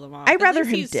they killed him off. I'd At rather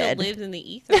least him he still dead. lives in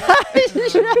the ether.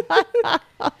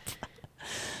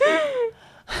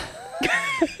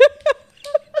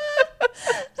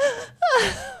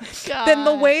 Then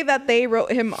the way that they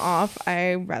wrote him off,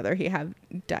 I'd rather he have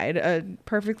died a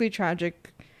perfectly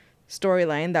tragic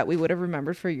storyline that we would have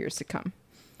remembered for years to come.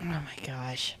 Oh my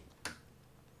gosh.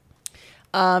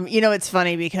 It's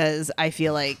funny because I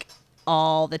feel like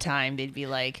all the time they'd be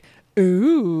like,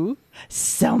 ooh,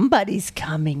 somebody's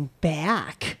coming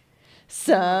back.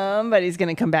 Somebody's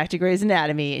going to come back to Grey's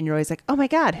Anatomy. And you're always like, oh my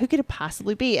God, who could it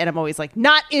possibly be? And I'm always like,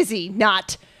 not Izzy,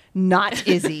 not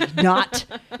Izzy,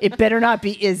 it better not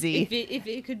be Izzy. If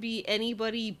it could be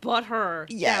anybody but her,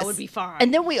 Yes. that would be fine.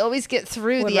 And then we always get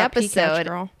through What the about Peacock episode.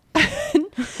 Girl?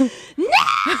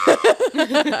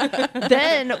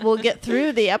 Then we'll get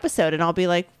through the episode and I'll be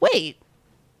like, wait,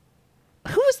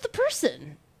 who is the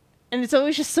person? And it's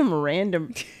always just some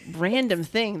random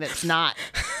thing that's not.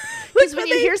 Because when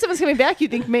you hear someone's coming back, you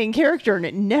think main character, and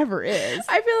it never is.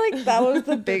 I feel like that was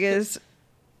the biggest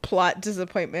plot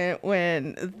disappointment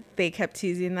when they kept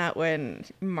teasing that when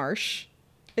Marsh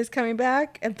is coming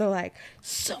back and they're like,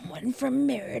 someone from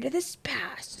Meredith's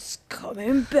past is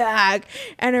coming back,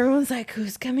 and everyone's like,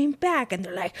 who's coming back? And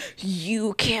they're like,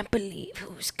 you can't believe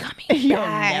who's coming back. You'll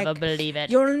never believe it.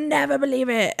 You'll never believe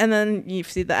it. And then you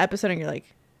see the episode and you're like,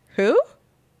 who?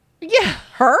 Yeah.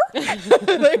 Her?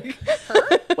 Like,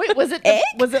 her? Wait, was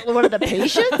it one of the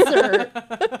patients, or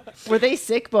were they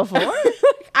sick before?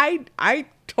 I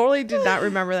totally did not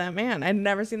remember that man. I'd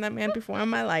never seen that man before in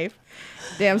my life.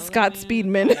 Damn, Scott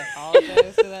Speedman. I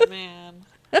apologize to that man.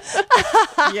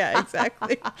 Yeah,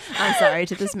 exactly. I'm sorry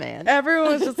to this man.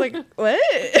 Everyone was just like, what?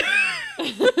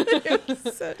 It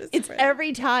was so It's disappointing.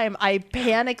 every time I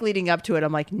panic leading up to it.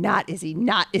 I'm like, not Izzy,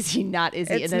 not Izzy, not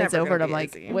Izzy. It's And then it's never over and gonna I'm be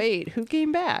like, Izzy. wait, who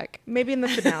came back? Maybe in the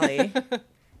finale.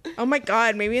 Oh my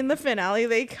God, maybe in the finale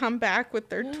they come back with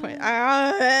their twin.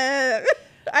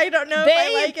 I don't know if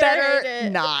I like it or hate better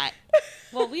it. not.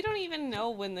 Well, we don't even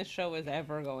know when the show is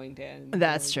ever going to end.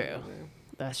 That's true.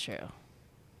 That's true.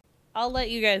 I'll let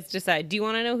you guys decide. Do you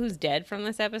want to know who's dead from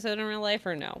this episode in real life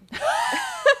or no?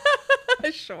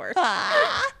 Sure.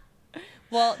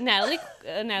 Well, Natalie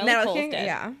Cole's King, dead.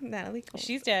 yeah, Natalie Cole.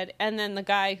 She's dead. And then the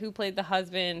guy who played the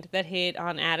husband that hit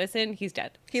on Addison, he's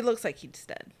dead. He looks like he's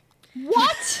dead.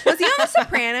 What? Was he on The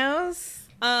Sopranos?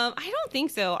 I don't think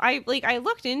so. I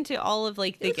looked into all of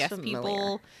like the Looks guest familiar.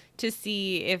 people to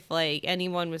see if like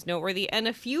anyone was noteworthy, and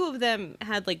a few of them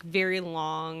had like very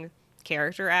long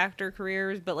character actor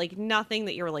careers, but like nothing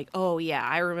that you were like, oh yeah,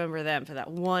 I remember them for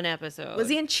that one episode. Was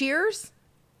he in Cheers?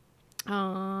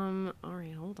 All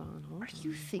right, hold on. Are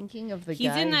you thinking of the He's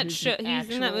guy in that who's show. an He's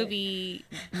in that actual movie.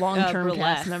 long-term Burlesque.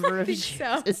 cast member of think Cheers?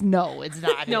 so. It's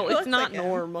not. No, him. it's looks not like him.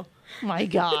 Norm. My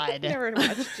God. Never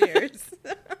watched Cheers.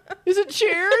 Is it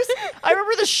Cheers? I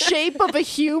remember the shape of a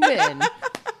human that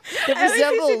At least he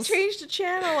resembles. changed the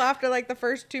channel after like the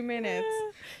first 2 minutes.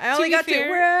 I To only be got to fair-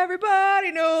 where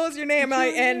everybody knows your name. I'm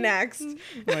like, and next. Oh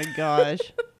my gosh.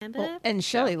 Well, and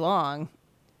Shelley Long,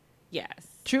 Yes.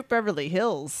 Troop Beverly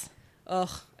Hills, Ugh,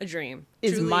 a dream.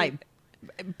 is Truly, my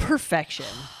perfection.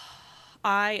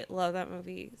 I love that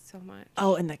movie so much.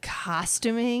 Oh, and the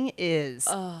costuming is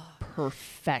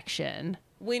perfection.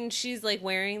 When she's like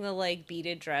wearing the like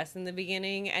beaded dress in the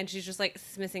beginning, and she's just like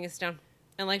missing a stone,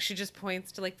 and like she just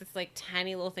points to like this like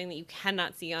tiny little thing that you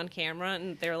cannot see on camera,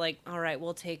 and they're like, "All right,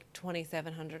 we'll take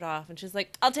 $2,700 off," and she's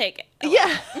like, "I'll take it."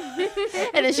 Yeah.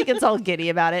 And then she gets all giddy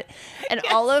about it. And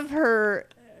all of her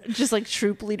just like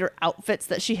troop leader outfits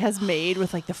that she has made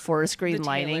with like the forest green The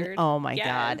lining. tailored. Oh my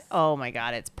God. Yes. Oh my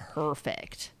God. It's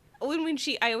perfect.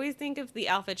 I always think of the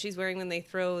outfit she's wearing when they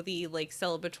throw the like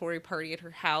celebratory party at her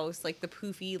house, like the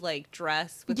poofy like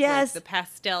dress with Yes. like the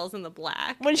pastels and the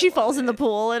black. When she falls in the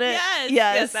pool in it.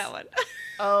 Yes, that one.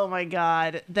 Oh my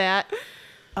God. There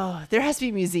has to be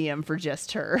a museum for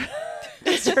just her.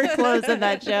 Just her clothes in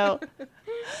that show.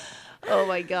 Oh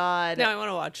my God. Now I want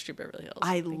to watch True Beverly Hills.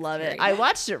 I love it. I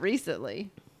watched it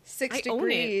recently. 6 I own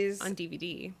degrees it on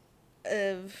DVD.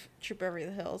 of True Beverly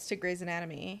Hills to Grey's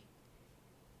Anatomy.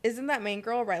 Isn't that main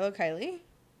girl Rilo Kiley?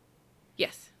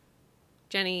 Yes,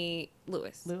 Jenny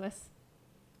Lewis. Lewis?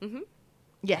 Mhm.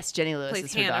 Yes, Jenny Lewis Plays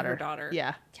is her Hannah, daughter. her daughter.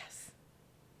 Yeah. Yes.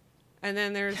 And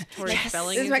then there's Tori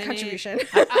Spelling. This is my in it. contribution.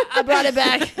 I brought it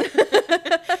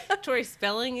back. Tori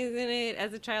Spelling is in it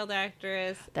as a child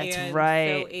actress. That's and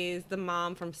right. So is the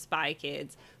mom from Spy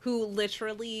Kids, who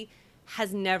literally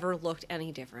has never looked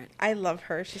any different. I love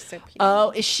her. She's so cute.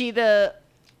 Oh, is she the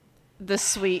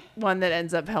sweet one that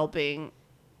ends up helping?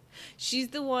 She's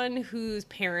the one whose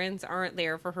parents aren't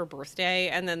there for her birthday,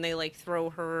 and then they like throw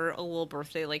her a little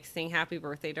birthday, like sing happy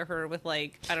birthday to her with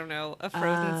like, I don't know, a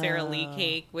frozen Sara Lee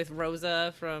cake with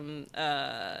Rosa from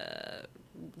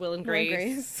Will and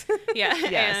Grace. Yeah.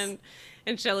 Yes.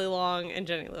 And Shelley Long and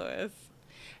Jenny Lewis.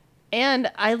 And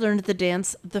I learned the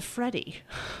dance, the Freddy.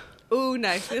 Ooh,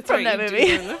 nice. That's From right. that you movie.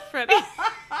 do learn the Freddie.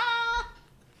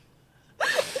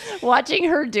 Watching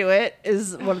her do it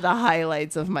is one of the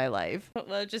highlights of my life.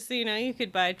 Well, just so you know, you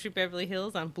could buy True Beverly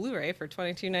Hills on Blu-ray for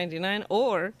 $22.99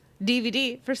 or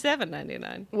DVD for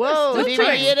 $7.99. Whoa, Still DVD too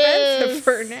it expensive is.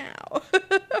 for now.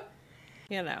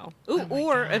 You know. Ooh,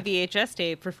 or a VHS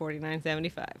tape for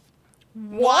 $49.75.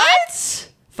 What?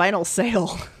 Final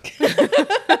sale.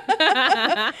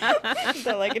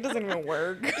 So, like, it doesn't even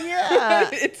work. Yeah.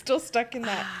 It's still stuck in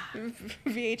that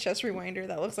VHS rewinder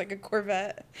that looks like a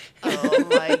Corvette. Oh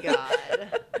my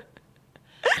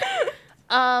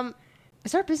god.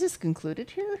 Is our business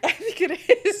concluded here? I think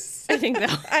it is. I think so.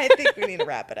 I think we need to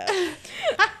wrap it up.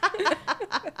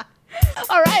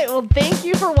 All right. Well, thank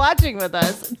you for watching with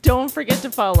us. Don't forget to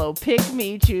follow Pick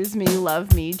Me, Choose Me,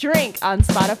 Love Me, Drink on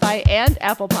Spotify and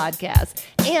Apple Podcasts.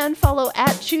 And follow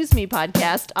 @Choose Me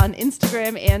Podcast on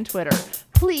Instagram and Twitter.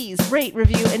 Please rate,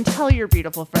 review, and tell your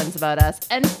beautiful friends about us.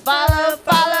 And follow.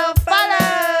 Bye.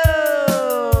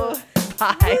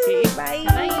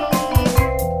 Bye.